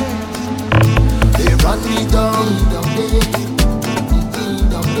 They run me down,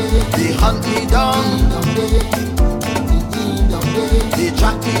 they hunt me down, they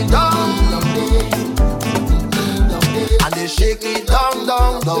track me down, and they shake me down.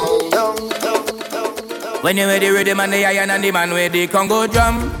 When you ready with the man, the iron and the man with the Congo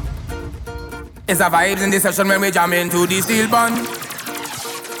drum. It's a vibes in the session when we jam into the steel bun.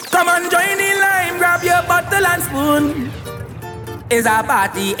 Come on, join in line, grab your bottle and spoon. It's a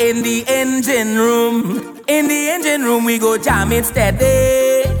party in the engine room. In the engine room, we go jam it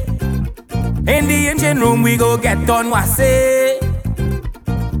steady. In the engine room, we go get on wase.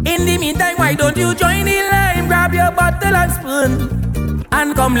 In the meantime, why don't you join in line, grab your bottle and spoon,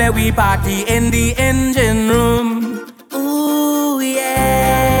 and come let we party in the engine room. Ooh,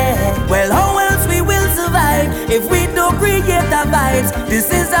 yeah. Well, how else we will survive if we don't create the vibes? This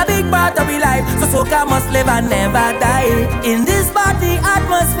is a big part of our life, so soca must live and never die. In this party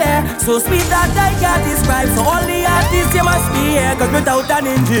atmosphere, so sweet that I can't describe. So all the artists, you must be here, cause without an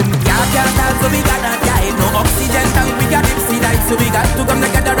engine, can't dance, so we cannot drive. No oxygen tank, we got dipsy dive. So we got to come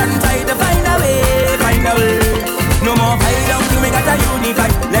together and try to find a way, find a way. No more fight down till we got a unify.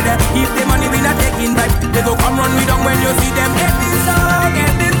 Let them keep the money, we not taking back. They go come run we down when you see them.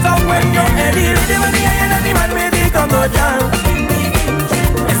 Get this song when you're ready. Ready when the iron and the man ready come go down.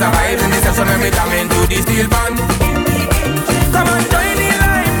 It's a vibe in the session when we come into the steel band. Come on, join the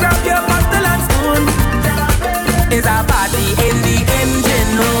line, grab your bottle and spoon. It's a party in the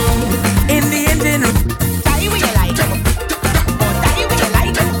engine room. In the engine room. Die with your light. Oh, die with your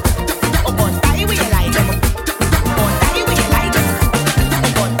light. Oh, die with your light.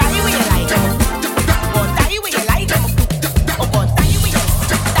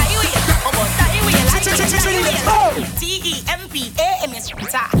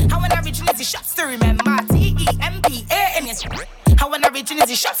 Shots to remember. T-E-M-P-A-N-S. How an original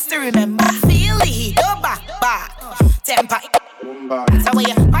is shots to remember. Feel the heat, go back. Temper. So when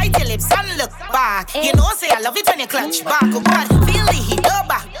you bite your lips and look back, you know say I love it when you clutch back. Oh God, feel the heat, go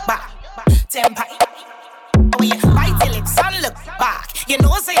back. Temper. When you bite your lips and look back, you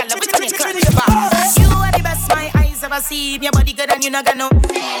know say I love it when you clutch back. You are the best my eyes ever seen. Your body good and you not gonna know.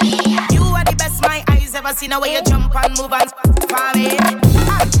 You are the best my eyes ever seen. The way you jump and move and for me.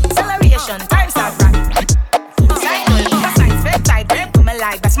 Acceleration, time start right. Cycle, precise, red tide, break to my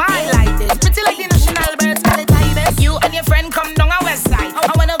life. That's my light. It's pretty like the national birds, call it ibis. You and your friend come down our west side.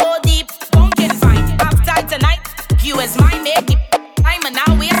 I wanna go deep, pumpkin fine. After tonight, you is my make it. I'm a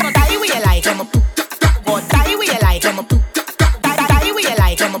now we are gonna die with your life. Go die with your life. Die with your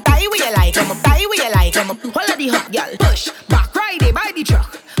life. Die with your life. Die with your life. All of the hot girl, push back, ride it, buy the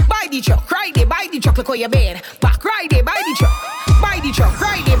truck. Buy the truck, ride it, buy the truck, look how you bed. Back, ride it, buy the truck. Buy the truck,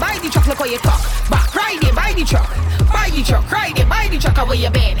 ride it, buy the truck, look how you talk. Back, ride it, buy the truck. Buy the truck, ride it, buy the truck, how you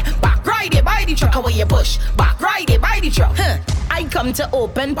bend. Back, ride it, buy the truck, how you push. Back, ride it, buy the truck. I come to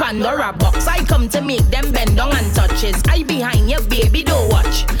open Pandora box. I come to make them bend down and touches. I behind you, baby, don't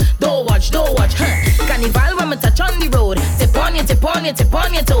watch. Carnival when me touch on the road. Tip on you, tip on you, tip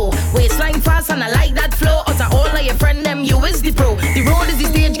on your toe. Waistline fast and I like that flow. Out of all of your friend them, you is the pro. The road is the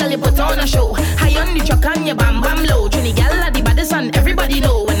stage, girl, you put on a show. High on the truck and you bam bam low. Trini gal at the baddest and everybody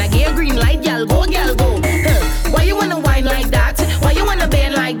know. When I get a green light, gal go. Why you wanna whine like that? Why you wanna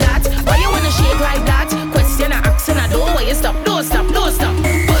bend like that? Why you wanna shake like that? Question I ask and I don't. Why you stop? Don't stop.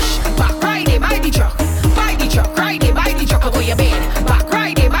 Push back, ride it, buy the truck. Buy the truck, ride it, buy the truck. Look how you bend. Back,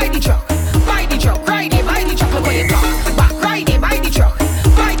 ride it, buy the truck. Buy the truck, ride it, buy the truck. Look how you talk. Back, ride it, buy the truck.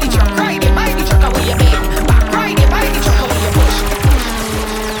 Buy the truck, ride it, buy the truck. How you bend. Back, ride it, buy the truck. How you push.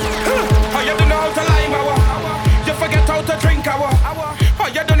 How you don't know how to lime our? You forget how to drink our. How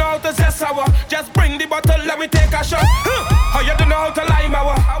you don't know how to zest our? Just bring the bottle, let me take a shot. How you don't know how to lime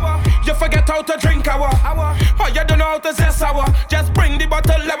our? You forget how to drink our. How you don't know how to zest our? Just bring the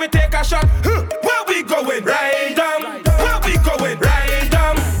bottle, let me take a shot. Where we going? Right down. Where we going? Right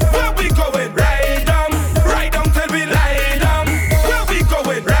down. Where we going? Right down. Right down till we lie down. Where we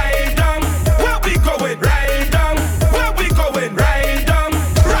going? Right down. Where we going? Right down. Where we going? Right down.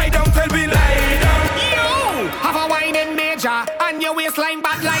 Right down till we lie down. You have a wine in major and your waistline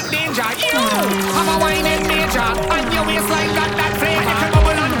bad like danger. You have a wine in major and your waistline got that flavor.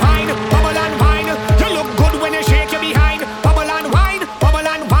 Bubble and wine, bubble and wine. You look good when you shake your behind. Bubble and wine, bubble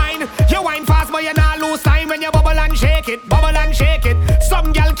and wine. You wine fast but you not lose time when you bubble and shake it. Bubble and shake it.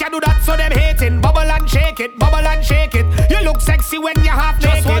 Some gal can do that so them hating. Bubble and shake it, bubble and shake it. You look sexy when you half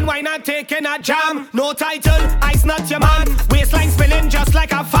naked. Just one wine and taking a jam. No title, ice not your man. Waistline spinning just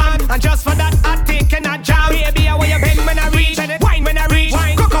like a fan. And just for that I taking a jam. Baby, how you bend when I reach? Wine when I reach.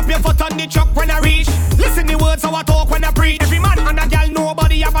 Cock up your foot on the truck when I reach. Listen the words how I talk when I preach. Every man and a gal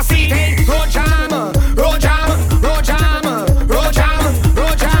nobody have a seat. Hey, road jam, road jam, road jam, road jam,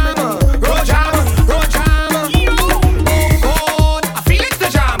 road jam, road jam, road jam. Oh God, I feel it's the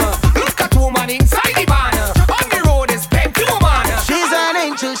jam. Look at woman inside the van. On the road is plenty woman. She's an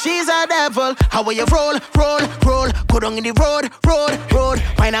angel, she's a devil. How will you roll? Go down in the road.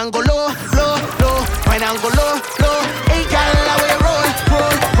 Wine and go low. Wine and go low. Hey, girl, how will you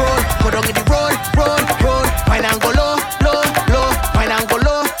roll?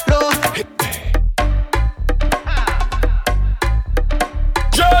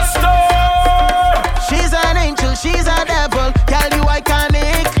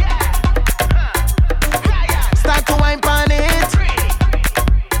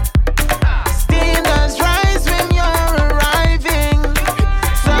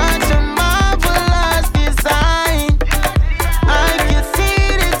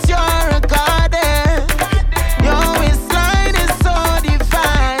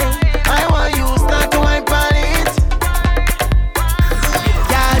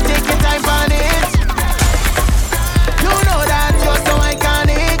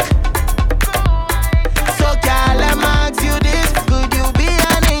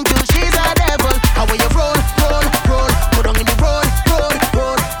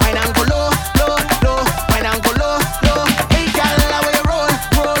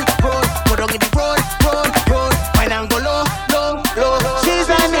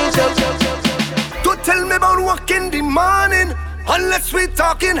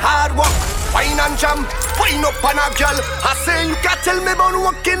 talking hard work. Wine and jam, wine up on a girl. I say you can't tell me about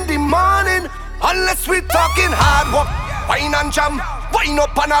work in the morning unless we talking hard work. Wine and jam, wine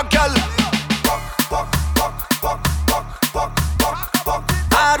up on a girl.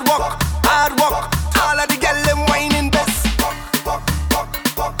 Hard work, hard work. All of the girls them whining best.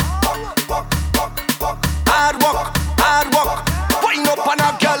 Hard work, wine up on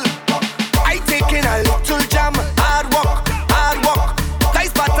a girl. I taking a little jam. Hard work,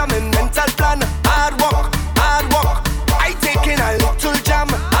 dice bottom and mental plan. Hard work, I taking a little jam.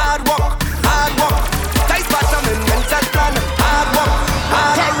 Hard work, dice bottom and mental plan. Hard work.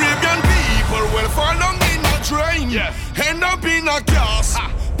 Caribbean people will fall down in a drain, end up in a gas.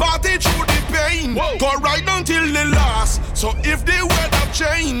 Party through the pain, go right down till the last. So if the weather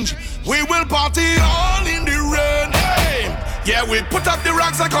change, we will party all in the rain. Hey. Yeah, we put up the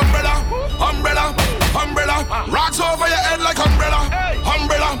rocks like umbrella, umbrella, umbrella. Rocks over your head like umbrella,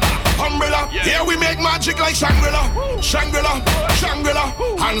 umbrella, umbrella. Yeah, we make magic like Shangri-La, Shangri-La, Shangri-La.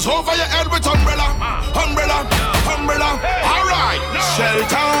 Hands over your head with umbrella, umbrella, umbrella. Alright,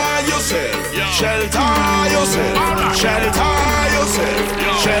 shelter yourself, shelter yourself, shelter yourself,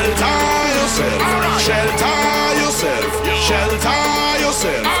 shelter yourself, shelter yourself, shelter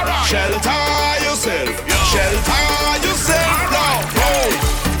yourself, shelter yourself, shelter yourself. Now, hey,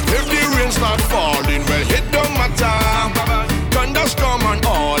 if the rain start falling, well, it don't matter. Thunderstorm and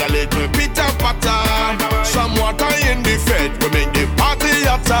all, a little bit of patter. Some water in the fed will make the party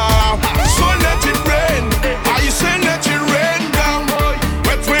hotter. So let it rain, I say let it rain down.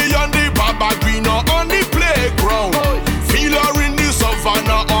 Wet way on the baba green or on the playground. Feel her in the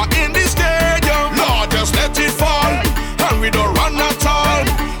savannah or in the stadium. Lord, just let it fall, and we don't run at all.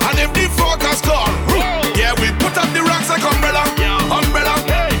 And if the forecast call, yeah, we put up the rocks like umbrella, umbrella,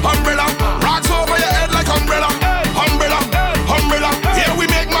 umbrella. Rocks over your head like umbrella, umbrella, umbrella. Yeah, we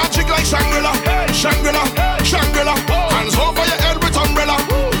make magic like Shangri-La, Shangri-La, Shangri-La. Hands over your head with umbrella,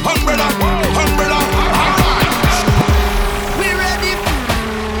 umbrella, umbrella. Alright. We ready,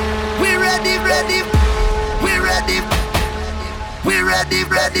 we ready, ready, we ready, we ready,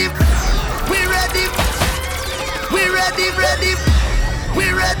 ready, we ready, we ready, ready, we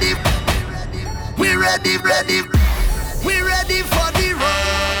ready, we ready, ready, we ready for the road.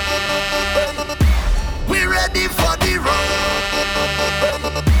 We ready for the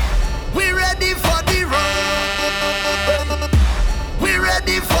road. We ready for the road. We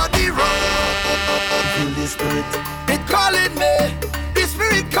ready for the road. Feel the spirit. It calling me. The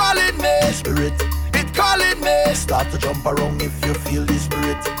spirit calling me. The spirit. It calling me. Start to jump around if you feel the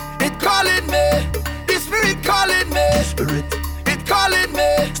spirit. It calling me. The spirit calling me. The spirit. It calling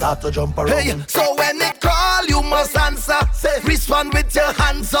me. Start to jump around. Hey, so when it call, you must answer. Say, respond with your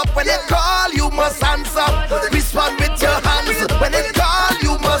hands up. When it call, you must answer. Respond with your hands up. When it call,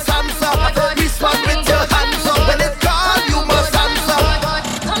 you must answer. Respond with your hands up. When it call, you must answer.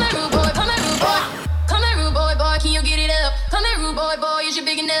 Come here, rude boy, come here, rude boy. Come here, rude boy, boy, can you get it up? Come here, rude boy, boy, is you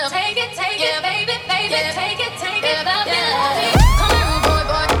big enough? Take it, yeah, baby, baby, yeah. Take it, about me. Come here, rude boy,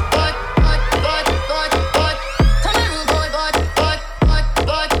 boy, boy, boy, boy, boy, boy. Come here, rude boy, boy, boy, boy,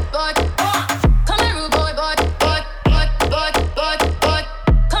 boy, boy. Come here, rude boy, boy, boy, boy, boy, boy, boy.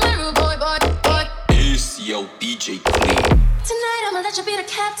 Come here, rude boy, boy, boy. It's your DJ Clean. Tonight I'ma let you be the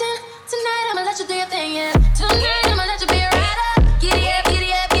captain. Tonight I'ma let you do your thing, yeah. Tonight I'ma let you be a rider. Giddy up,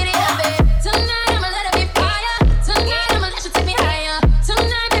 giddy up, giddy up, babe. Tonight I'ma let it be fire. Tonight I'ma let you take me higher.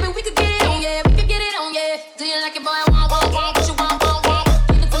 Tonight, baby, we could get it on, yeah. We could get it on, yeah. Do you like it, boy? I want, what you want, want.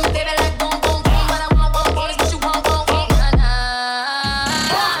 Give it to me, baby, like boom, boom, boom. What I want is what you want, nah,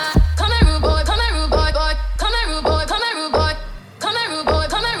 nah. Come here, rude boy, come here, rude boy, boy. Come here, rude boy, come here, rude boy. Come here, rude boy,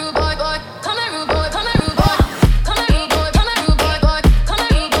 come here, rude boy, boy. Come here, rude boy, come here, rude boy. Come here, rude boy, come here, rude boy, boy. Come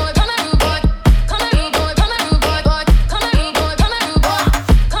here, rude boy, come here, rude boy. Come here, rude boy, come here, rude boy, boy. Come here, rude boy, come here, rude boy.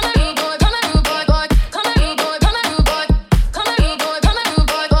 Come here, rude boy, come here, rude boy, boy. Come here, rude boy, come here, rude boy. Come here, rude boy, come here, rude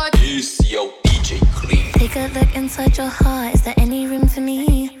boy, boy. It's your DJ Clean. Take a look inside your heart. Is there any room for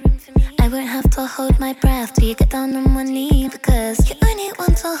me? I won't have to hold my breath till you get down on one knee, because you only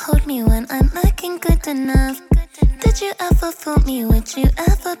want to hold me when I'm looking good enough. Did you ever fool me? Would you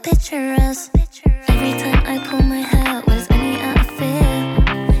ever picture us? Every time I pull my hair out, was only out of fear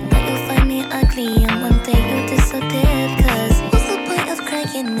that you'll find me ugly and one day you'll disappear. Cause what's the point of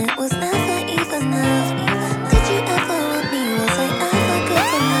crying? It was never even enough. Did you ever want me? Was I ever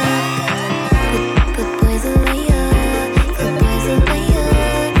good enough? Good boys are liar, good boys are liar.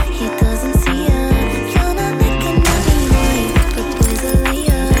 He doesn't see ya. You're not making money, boy. Good boys are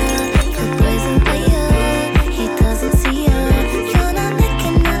liar, good boys are liar. He doesn't see ya. You're not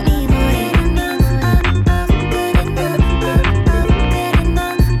making money, boy. Good enough, good enough, good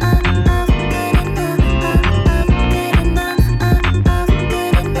enough.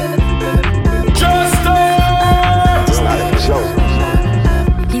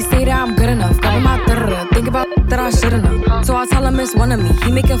 miss one of me.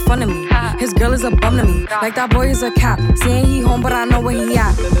 He making fun of me. His girl is a bum to me. Like that boy is a cap. Saying he home, but I know where he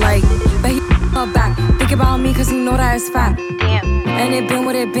at. Like, but he her back. Think about me, cause he know that it's fat. Damn. And it been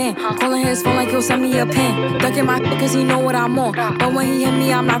what it been. Calling his phone like he'll send me a pin. Ducking my cause he know what I'm on. But when he hit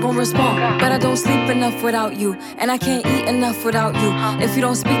me, I'm not gonna respond. But I don't sleep enough without you. And I can't eat enough without you. If you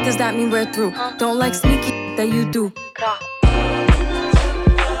don't speak, does that mean we're through? Don't like sneaky that you do.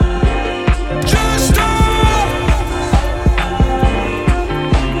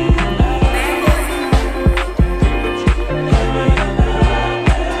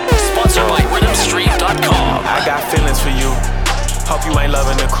 Sponsored by rhythmstream.com. I got feelings for you. Hope you ain't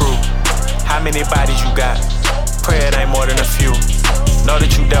loving the crew. How many bodies you got? Pray it ain't more than a few. Know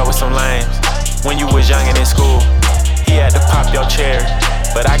that you dealt with some lames when you was young and in school. He had to pop your cherry,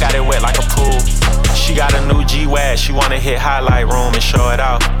 but I got it wet like a pool. She got a new G-Wag, she wanna hit highlight room and show it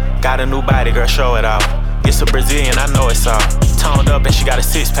off. Got a new body, girl, show it off. It's a Brazilian, I know it's all. Toned up and she got a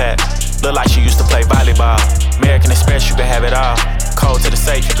six-pack. Look like she used to play volleyball. American Express, you can have it all. Code to the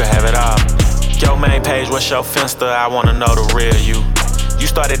safe, you can have it all. Your main page, what's your Finsta? I wanna know the real you. You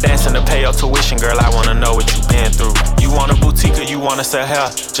started dancing to pay your tuition, girl, I wanna know what you been through. You want a boutique or you wanna sell hair?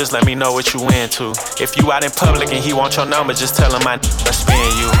 Just let me know what you into. If you out in public and he want your number, just tell him I spin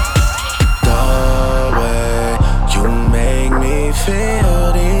you. The way you make me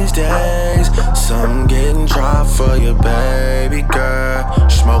feel these days. Some getting dry for you, baby girl.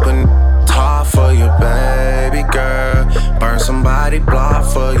 Smoking tar for you, baby girl. Burn somebody block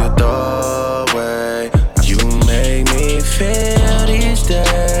for you, the way you make me feel these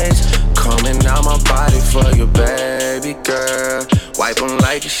days. Coming out my body for you, baby girl. Wipe them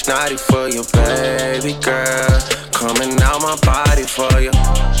like it's snotty for you, baby girl. Coming out my body for you.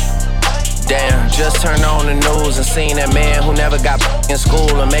 Damn, just turned on the news and seen that man who never got in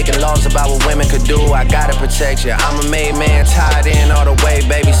school and making laws about what women could do. I gotta protect you. I'm a made man, tied in all the way,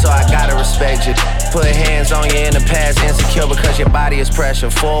 baby, so I gotta respect you. Put hands on you in the past, insecure because your body is pressure.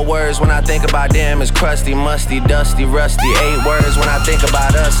 4 words when I think about them is crusty, musty, dusty, rusty. 8 words when I think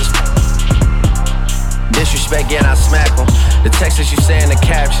about us is disrespect, yeah, I smack them. The texts you say in the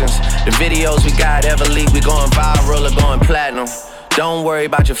captions, the videos we got ever leaked, we going viral or going platinum. Don't worry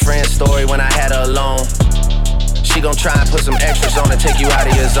about your friend's story when I had her alone. She gon' try and put some extras on and take you out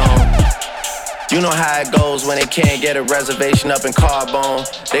of your zone. You know how it goes when they can't get a reservation up in Carbone.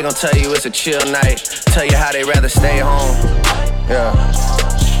 They gon' tell you it's a chill night, tell you how they rather stay home. Yeah,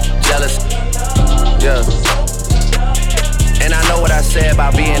 jealous, yeah. And I know what I said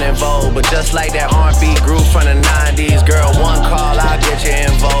about being in vogue, but just like that R&B group from the 90s, girl, one call, I'll get you in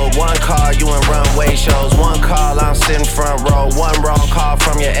vogue. One call, you in runway shows. One call, I'm sitting front row. One wrong call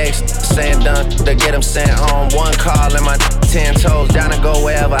from your ex, saying done to get him sent home. One call and my 10 toes, down to go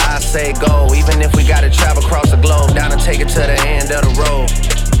wherever I say go. Even if we gotta travel across the globe, down to take it to the end of the road.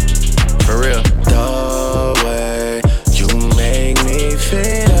 For real. The way you make me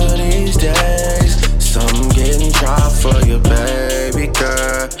feel these days. Some getting dry for you, baby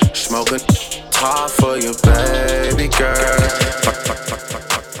girl. Smoking tar for you, baby girl.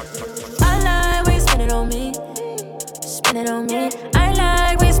 I like when you spin it on me. Spin it on me. I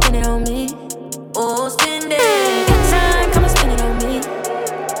like when you spin it on me. Oh, spin it. Good time, come and spin it on me.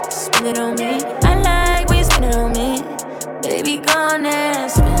 Spin it on me. I like when you spin it on me. Baby, gone and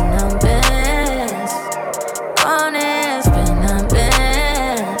spin on bands. Gone and spin on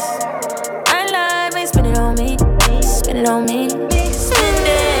bands. I like when you spin it on me. Spin it on me. Spin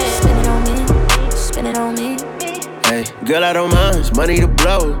it. Spin it on me. Spin it on me. Hey, girl, I don't mind, it's money to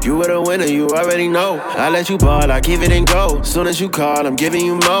blow. You were the winner, you already know. I let you ball, I give it and go. Soon as you call, I'm giving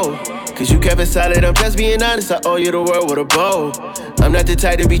you more. Cause you kept it solid, I'm just being honest. I owe you the world with a bow. I'm not the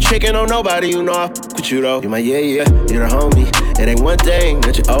type to be tricking on nobody, you know I fuck with you though. You my yeah, you're the homie. It ain't one thing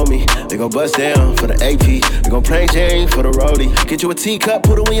that you owe me. They gon' bust down for the AP. They gon' play Jane for the rollie. Get you a teacup,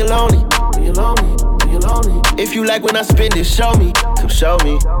 put it when you're lonely. When you're lonely, when you're lonely. If you like when I spend it, show me. Come show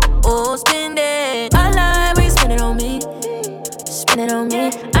me. Oh, spin it. I like when you spin it on me. Spin it on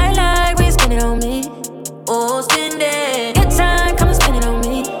me. I like when you spin it on me. Oh, spin it. Good time, come and spin it on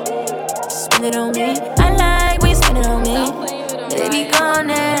me. Spin it on me. I like when you spin it on me. Baby, gone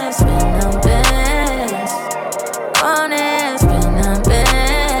and spin on bands. Gone and spin on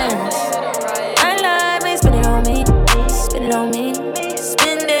bands. I like when you spin it on me. Spin it on me.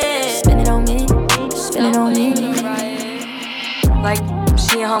 Spin it. Spin it on me. Spin it on me. Like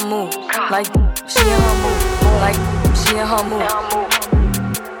she in her mood. Like she in her mood. Like she in her mood.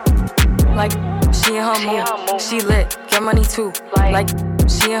 Like she in her mood. She lit, get money too. Like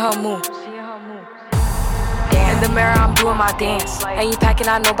she in her mood. And the mirror, I'm doing my dance. And you packing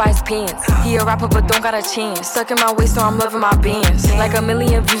out nobody's pants. He a rapper, but don't got a chance. Stuck in my waist, so I'm loving my bands. Like 1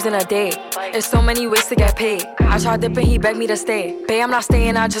 million views in a day. There's so many ways to get paid. I tried dipping, he begged me to stay. Babe, I'm not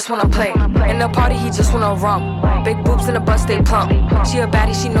staying, I just wanna play. In the party, he just wanna rum. Big boobs in the bus, they plump. She a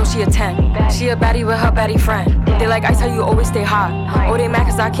baddie, she knows she a 10. She a baddie with her baddie friend. They like ice, how you always stay hot. Oh, they mad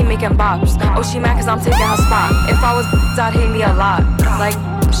cause I keep making bops. Oh, she mad cause I'm taking her spot. If I was I'd hate me a lot. Like,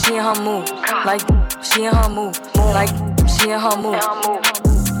 she in her mood. Like, she in her mood. Like, she in her mood.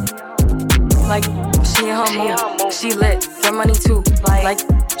 Like, she in her mood. She lit, get money too. Like,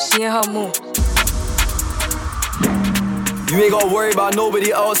 she in her mood. You ain't gotta worry about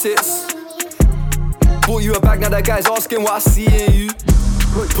nobody else's. Bought you a bag, now that guy's asking what I see in you.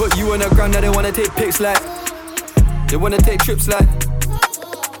 Put you on the ground, now they wanna take pics like. They wanna take trips like.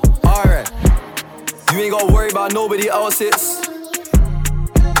 Alright. You ain't gotta worry about nobody else's.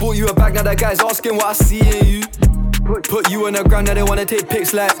 Bought you a bag, now that guy's asking what I see in you. Put you on the ground, now they wanna take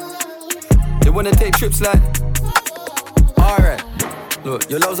pics like. They wanna take trips like. Alright. Look,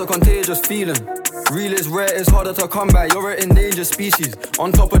 your love's a contagious feeling. Real is rare, it's harder to come by. You're an endangered species,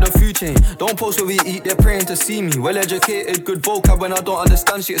 on top of the food chain. Don't post where we eat, they're praying to see me. Well educated, good vocab. When I don't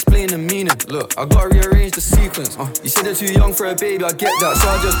understand, she explain the meaning. Look, I gotta rearrange the sequence. You said you're too young for a baby, I get that, so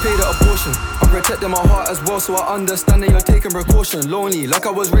I just paid a portion. I'm protecting my heart as well, so I understand that you're taking precaution. Lonely, like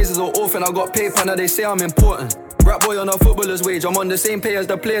I was raised as an orphan. I got paper, now they say I'm important. Rap boy on a footballer's wage, I'm on the same pay as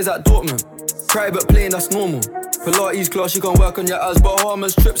the players at Dortmund. Cry but playing, that's normal. Pilates class, you can work on your abs,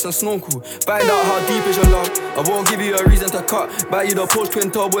 Bahamas, trips and snorkel. Find out how deep is your love. I won't give you a reason to cut. Buy you the Porsche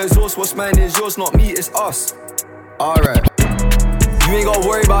twin turbo exhaust. What's mine is yours, not me, it's us. Alright. You ain't gotta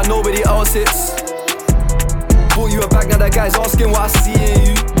worry about nobody else's. Bought you a bag, now that guy's asking what I see in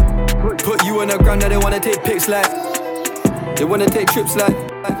you. Put you on the ground, now they wanna take pics like. They wanna take trips like.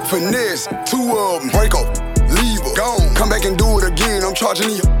 Finesse, 2 of them, break up, leave her, gone. Come back and do it again, I'm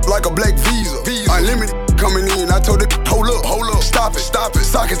charging you like a black visa. Unlimited coming in, I told it, hold up, stop it,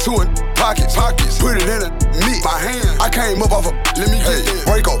 sock it to it, pockets, put it in a meat, my hand, I came up off a, let me get it,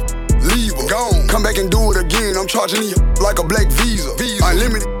 break up, leave her, gone. Come back and do it again, I'm charging you like a black visa.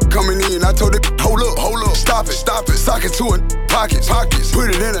 Unlimited coming in, I told it, hold up, stop it, sock it to it, pockets, put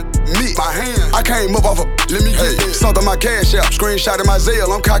it in a meat, my hand, I came up off a, let me get it, something my cash app, screenshot in my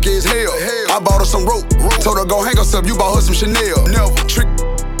Zelle, I'm cocky as hell. I bought her some rope, told her go hang herself, you bought her some Chanel, never, trick,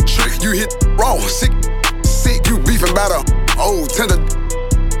 you hit raw, sick, you beefing about her, old tender.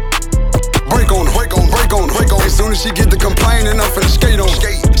 Break on her. As soon as she get to complaining, I'm finna skate on her.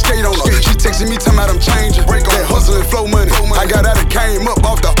 She texting me, telling me I'm changing. That hustle and flow money. I got out and came up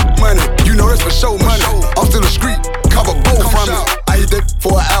off the money. You know that's for show money. Off to the street, cover both from me. I hit that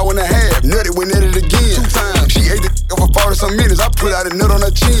for an hour and a half. Nutted, went at it again. 2 times. She ate it for 40-some minutes. I put out a nut on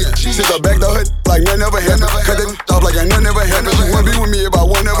her chin. She sit her back to her like nothing ever happened. Cut that off like nothing ever happened. She wouldn't be with me if I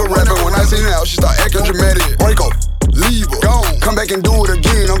wasn't ever rapping. When I see her out, she start acting dramatic. Break up. Leave her, gone. Come back and do it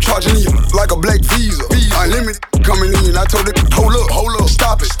again. I'm charging you like a black visa. Unlimited coming in. I told it, hold up,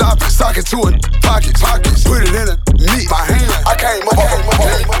 stop it, sock it to it, pockets, put it in a meat, my hand. I came up.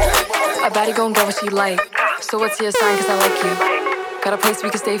 A baddie gon' get what she like. So what's your sign? Cause I like you. Got a place we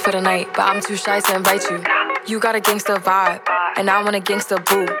can stay for the night, but I'm too shy to invite you. You got a gangster vibe, and I want a gangster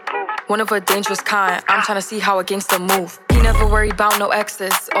boo. One of a dangerous kind. I'm tryna see how a gangster move. He never worry about no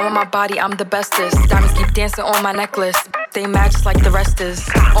exes. All on my body, I'm the bestest. Diamonds keep dancing on my necklace. They match just like the rest is.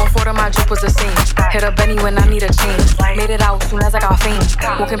 On 4 my drip was the same. Hit a Benny when I need a change. Made it out soon as I got fame.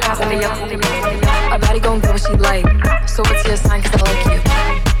 Walking past me, a baddie gon' get what she like. So what's your sign? Cause I like you.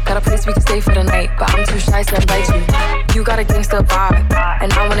 Got a place we can stay for the night, but I'm too shy to invite you. You got a gangster vibe,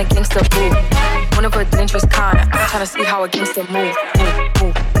 and I want a gangster boo. One of a dangerous kind. I'm tryna see how a gangster move.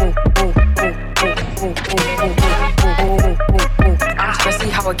 I'm tryna see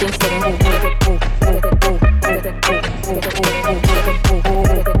how a gangster move.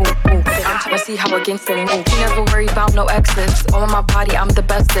 I'm tryna see how a gangster move. She never worry about no exes. All on my body, I'm the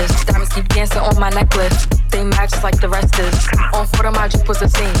bestest. Diamonds keep dancing on my necklace. They match just like the rest is. On 4 my drip was the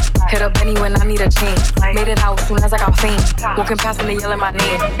same. Hit a Benny when I need a change. Made it out soon as I got fame. Walking past and they yelling my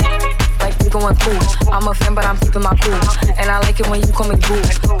name. Like you going cool. I'm a fan, but I'm keeping my cool. And I like it when you call me boo.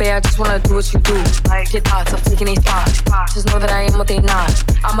 Babe, I just wanna do what you do. Get thoughts of taking a spot. Just know that I am what they not.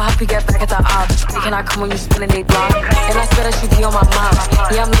 I'ma help you get back at the op. They cannot come when you spinning they block. And I swear that you be on my mind.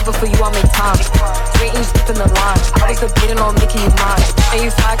 Yeah, I'm never for you, I'll make time. Wait, you step in the line. I was debating on making you mine. And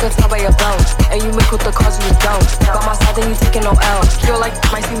you fly, I could tell by your belt. And you make with the cause you was dope. By my side, then you taking no L. Feel like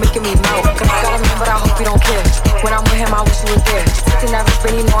might be making me melt. Cause I got a man, but I hope you don't care. When I'm with him, I wish you was there. Taking that risk,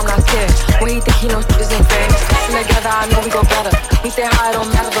 but you know I'm not scared. When he think he knows this ain't fair. Together, I know we go better. We stay high, don't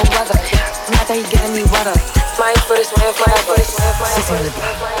matter the weather. Not that he getting me wetter. Mine for this man forever.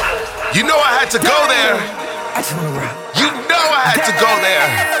 You know I had to go there. You know I had to go there.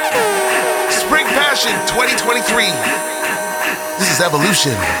 Spring Passion 2023. This is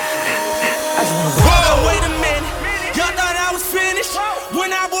Evolution. Whoa, wait a minute. Y'all thought I was finished.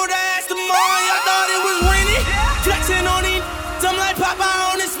 When I bought the ass tomorrow, y'all thought it was winning. Flexing on these, I'm like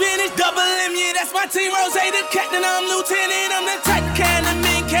Papa on the spinach. Double M, yeah, that's my team. Rose, the captain, I'm lieutenant. I'm the type of kind of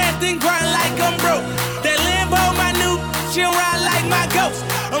men casting, grind like I'm broke. That Lambo, my new, she ride like my ghost.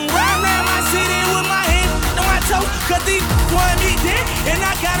 I'm riding around my city with my hands on my toes. Cause these want me dead, and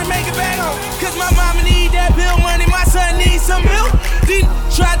I gotta make it back home. Cause my mama need that bill money, my son needs some milk. These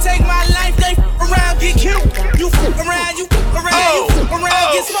try to take my life, they around, get killed. You around, you around, you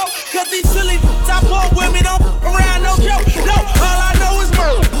around, get smoked. Cause these silly top four women don't around, no joke. No, all I know is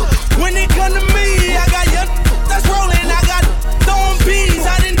murder. When it come to me, I got young that's rolling, I got throwing bees.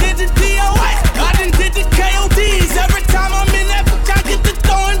 I done did the DOS, I done did the KODs. Every time I'm in that bitch, I get to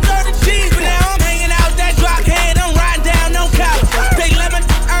throwing 30 G's. But now I'm hanging out that drop head, I'm riding down no couch. Take 11,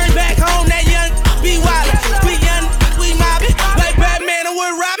 earn back home, that young be wildin'. We young, we mobbin', like Batman or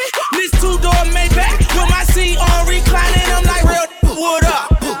Wood Robin. This two-door Maybach, with my seat on reclining, I'm like real wood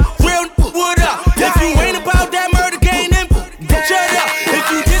up, real wood up. If you ain't about that murder game, then shut up. If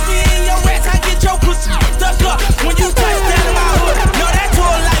you get me in your rats, I get your pussy stuck up. When you touch down in my hood, no, that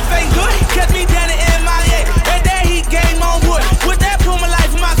tour life ain't good. Catch me down in MIA, and that heat game on wood. With that Puma life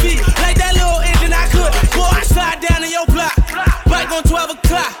in my feet, like that little engine I could. Boy, I slide down in your block, bike on 12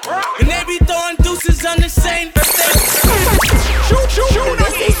 o'clock, and they be throwing deuces on the same thing.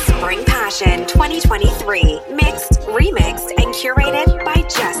 This is Spring Passion 2023, mixed, remixed, and curated by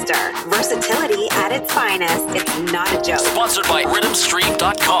Jester. Versatility at its finest. It's not a joke. Sponsored by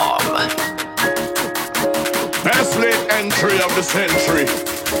RhythmStream.com. Best late entry of the century.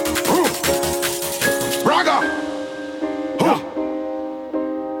 Braga.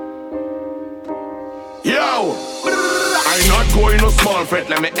 Yo. I'm not going no small fret.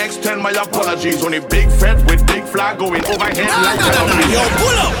 Let me extend my apologies. On a big fret with big flag going overhead like a Yo,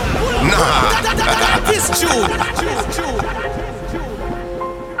 pull up. This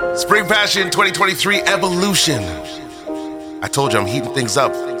Spring Passion 2023 Evolution. I told you I'm heating things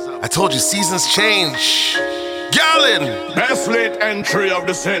up. I told you seasons change. Gallon. Best late entry of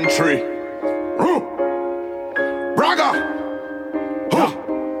the century. Braga.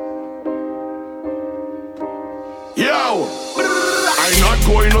 Yo. I'm not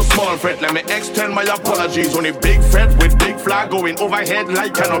going no small fret. Let me extend my apologies. On a big fret with big flag going overhead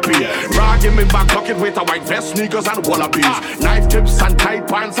like canopy. Rag in me back pocket with a white vest, sneakers and wallabies. Knife tips and tight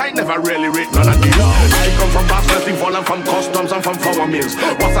pants. I never really rate none of these. I come from Boston, falling from customs and from flour mills.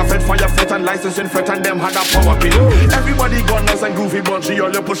 Was a fed fire fit and licensing fret and them had a power bill. Everybody got nice and groovy, bunchy,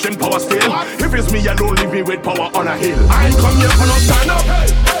 all you pushing power still. If it's me alone, leave me with power on a hill. I ain't come here for no stand up.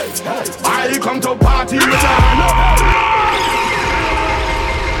 I come to party with a hand up.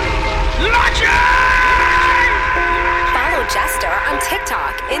 Follow Jester on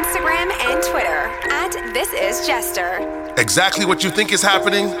TikTok, Instagram, and Twitter at This Is Jester. Exactly what you think is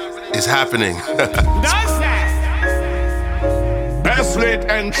happening. Best late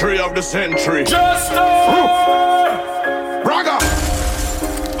entry of the century. Jester! Braga!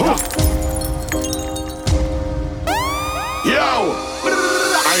 Yo!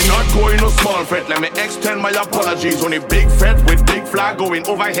 I'm not going no small fret. Let me extend my apologies. On a big fret with big flag going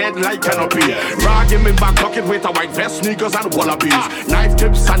overhead like canopy. Rag in me back pocket with a white vest, sneakers and wallabies. Knife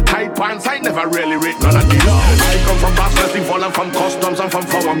tips and tight pants. I never really rate none of these. I come from Boston, falling from customs and from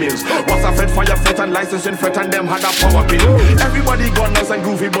flour mills. Was a fed fire fit and licensing fret and them had a power bill. Everybody got nice and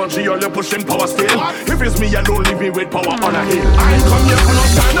groovy, bunchy, all you pushing power still. If it's me alone, leave me with power on a hill. I ain't come here for no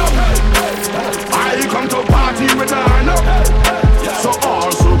stand up. I come to party with a hand up. So all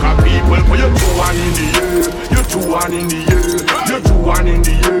soca people, put your two one in the air. Your two one in the air. Your two one in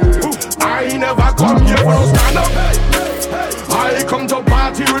the air. I never come here for no stand up. I come to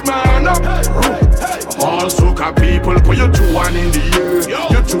party with my hand up. All soca people, put your two one in the air.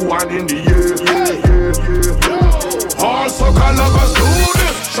 Your two one in the air. All soca lovers do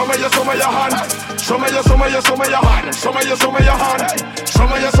this. Show me your hand. Show me your hand. Show me your hand. Show me your hand. Show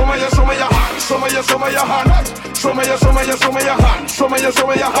me your hand. Show me your hand. Show me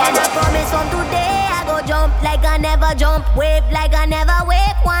your hand. I promise from today I go jump like I never jump, wave like I never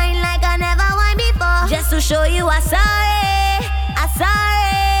wave, whine like I never whine before. Just to show you I'm sorry,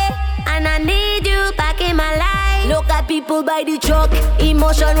 and I need you back in my life. Look at people by the truck,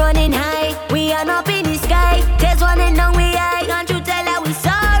 emotion running high. We are up in the sky, tears running down we eye. Can't you tell that we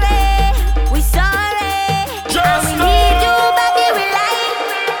sorry, and we need you back in real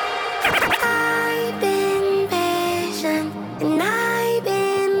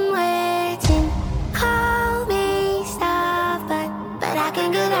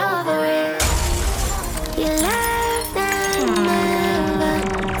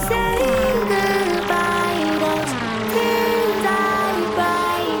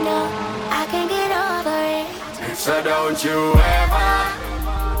Don't you ever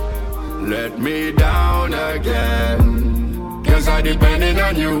let me down again, 'cause I depended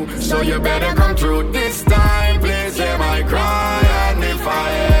on you, so you better come through this time. Please hear my cry, and if I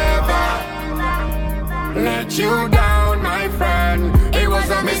ever let you down, my friend, it was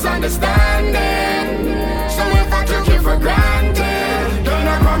a misunderstanding. So if I took you for granted, then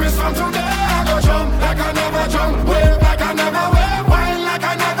I promise from today I go jump like I never jump, wave like I never wave, wine like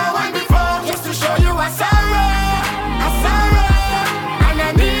I never wine before, just to show you I'm sorry, and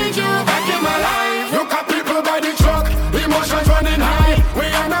I need you back in my life. Look at people by the truck, emotions running high, we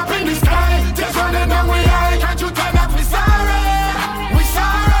end up in the sky, tears running down we eye. Can't you tell that we sorry,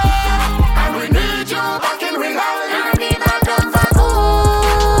 and we need you back in real life.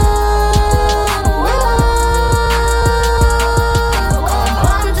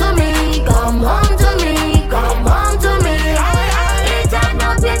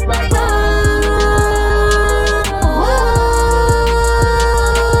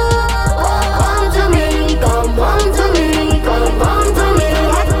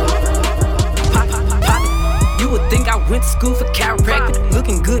 Went to school for chiropractic,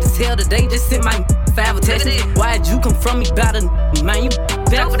 looking good as hell today. Just sent my 5 attachments. Why'd you come from me about a man? You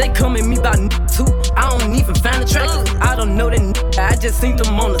back, they come at me about too. I don't even find the track. I don't know that I just seen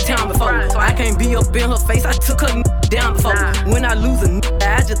them on the town before. I can't be up in her face. I took her down before. When I lose a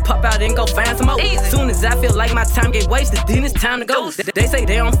I just pop out and go find some more. Soon as I feel like my time get wasted, then it's time to go. They say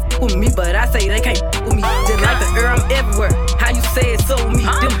they don't f with me, but I say they can't f with me. Just like the air, I'm everywhere. How you say it so with me?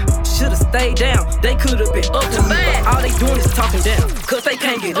 Them should've stayed down. They could've been up to me, but all they doing is talking down, 'cause they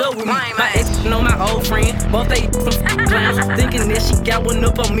can't get up with me. My ex know my old friend, both they some clowns. Thinking that she got one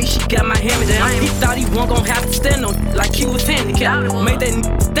up on me, she got my hand down. He thought he wasn't gon' have to stand on like he was handicapped. Made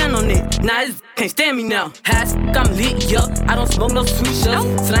that stand on it. Now his can't stand me now. High as I'm lit, yup. I don't smoke no sweet shots.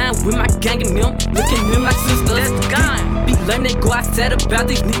 Slime with my gang and them, looking them like sisters. Be lame, they go outside about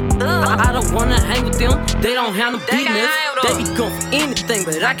these niggas. I don't wanna hang with them, they don't have no business. They be going for anything,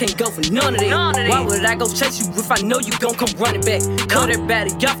 but I can't go for none of it. Why would I go chase you if I know you gon' come running back? Cut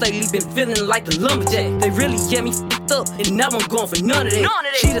everybody off, lately been feeling like the lumberjack. They really get me f***ed up, and now I'm going for none of that.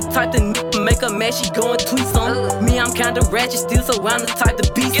 She the type to make her mad, she going tweets on. Me, I'm kinda ratchet still, so I'm the type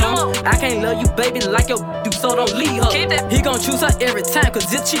to be some. I can't love you, baby, like your do, so don't leave her. He gon' choose her every time,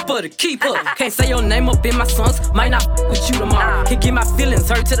 'cause it's cheaper to keep her. Can't say your name up in my songs, might not f with you tomorrow. Can't get my feelings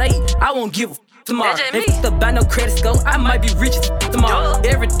hurt today, I won't give a f tomorrow. If the buy no credit score, I might be rich as tomorrow.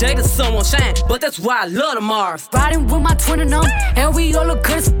 Every day the sun won't shine, but that's why I love the Mars. Riding with my twin and and we all look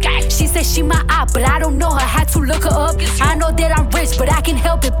good as She said she my eye, but I don't know her. Had to look her up. I know that I'm rich, but I can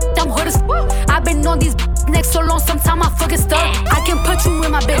help it. I'm hood as I've been on these next so long, sometimes I fucking stuck. I can put you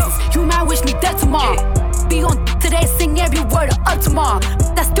in my business, you might wish me dead tomorrow. Be on today, sing every word up tomorrow.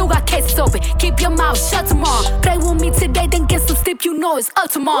 I still got cases open, keep your mouth shut tomorrow. Play with me today, then get some sleep, you know it's up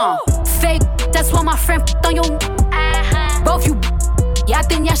tomorrow. Fake, that's why my friend on your both you. Yeah, I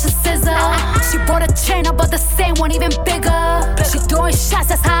think y'all should scissor. She bought a chain, I bought the same one, even bigger. She throwing shots,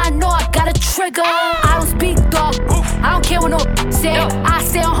 that's how I know I got a trigger. I don't speak dog, I don't care what no say. I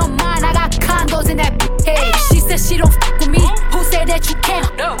say on her mind, I got condos in that head. She said she don't f with me, who said that you can't?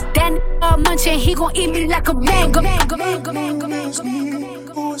 That munching, he gon' eat me like a man.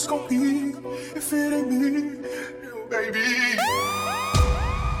 Who it's gon' be if it ain't me, you baby?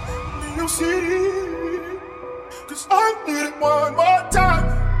 New city, 'cause I need it one more time.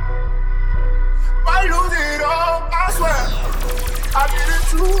 Might lose it all, I swear. I need it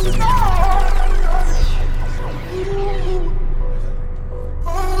tonight.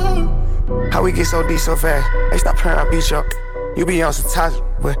 How we get so deep so fast? Hey, stop playing, I beat you up. You be on some toxic,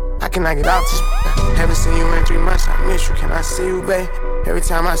 but I cannot get out this. Haven't seen you in 3 months, I miss you. Can I see you, babe? Every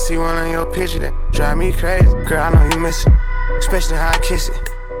time I see one on your picture, that drive me crazy. Girl, I know you miss it, especially how I kiss it.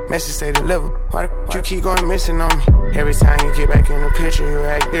 Message say deliver. Why the you keep going missing on me? Every time you get back in the picture, you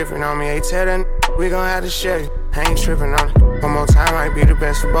act different on me. Hey, tell that we gon' have to share you. I ain't tripping on it. One more time might be the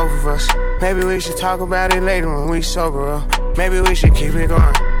best for both of us. Maybe we should talk about it later when we sober up. Maybe we should keep it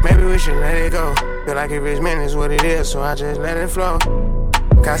going. Maybe we should let it go. Feel like if it's meant, it's what it is, so I just let it flow.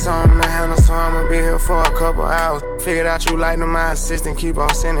 Got something to handle, so I'ma be here for a couple hours. Figured out you like my assistant, keep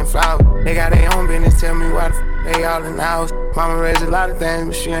on sending flowers. They got their own business, tell me why the f they all in the house. Mama raised a lot of things,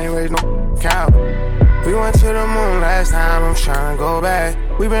 but she ain't raised no cow. We went to the moon last time, I'm tryna go back.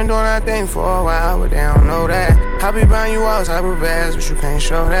 We been doing our thing for a while, but they don't know that. I be buying you all type of bags, but you can't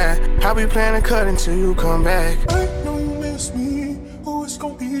show that. I be playing a cut until you come back. I know you miss me, who it's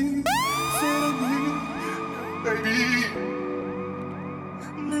gon' be? Feeling me, baby.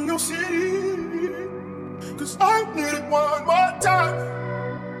 In your city, 'cause I need it one more time.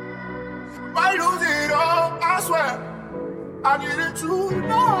 Might lose it all, I swear. I need it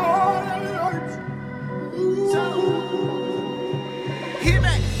tonight. Hit me.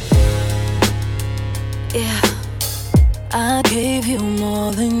 Yeah, I gave you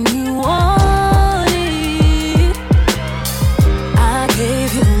more than you wanted. I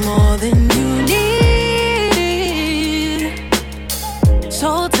gave you more than you needed.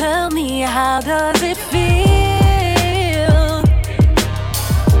 So tell me, how does it feel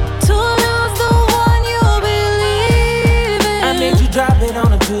to lose the one you believe in? I made you drop it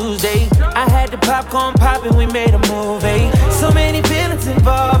on a Tuesday. I had the popcorn poppin', we made a movie. So many feelings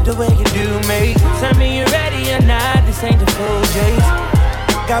involved, the way you do me. Tell me you're ready or not, this ain't the full J's.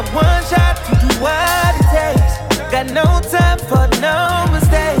 Got one shot to do what it takes. Got no time for no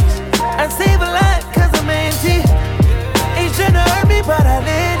mistakes. I save a lot cause I'm empty. Ain't tryna hurt me but I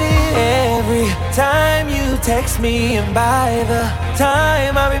let it. Every time you text me and by the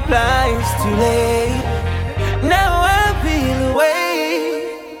time I reply it's too late. Now I feel away.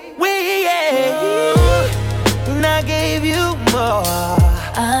 And I gave you more.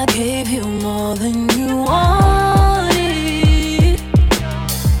 I gave you more than you wanted.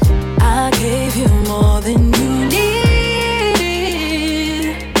 I gave you more than you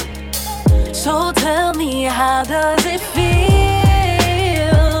needed. So tell me, how does it feel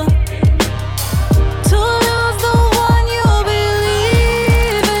to lose the one you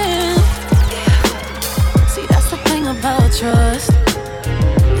believe in? See, that's the thing about trust.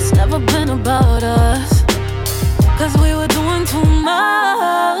 It's never been about us. Cause we were doing too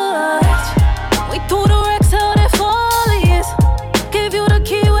much. We threw the wrecks out at Follies. Gave you the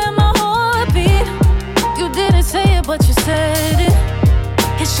key where my heart beat. You didn't say it, but you said it.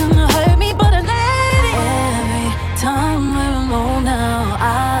 It shouldn't have hurt me, but I let it. Every time we're alone now,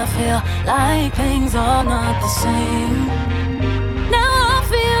 I feel like things are not the same. Now I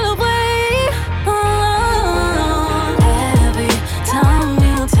feel away. Every time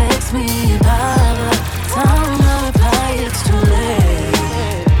you text me, by the time it's too late.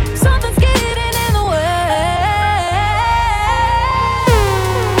 Something's getting in the way.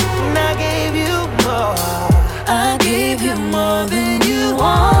 And I gave you more. I gave you more than you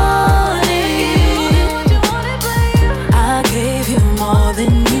wanted. I gave you more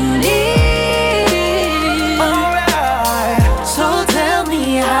than you needed. Alright. So tell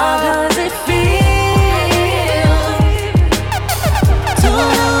me, how does it feel to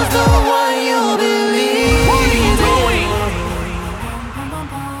lose the one you believe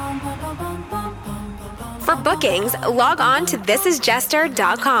in? For bookings, log on to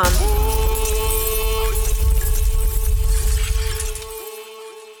thisisjester.com.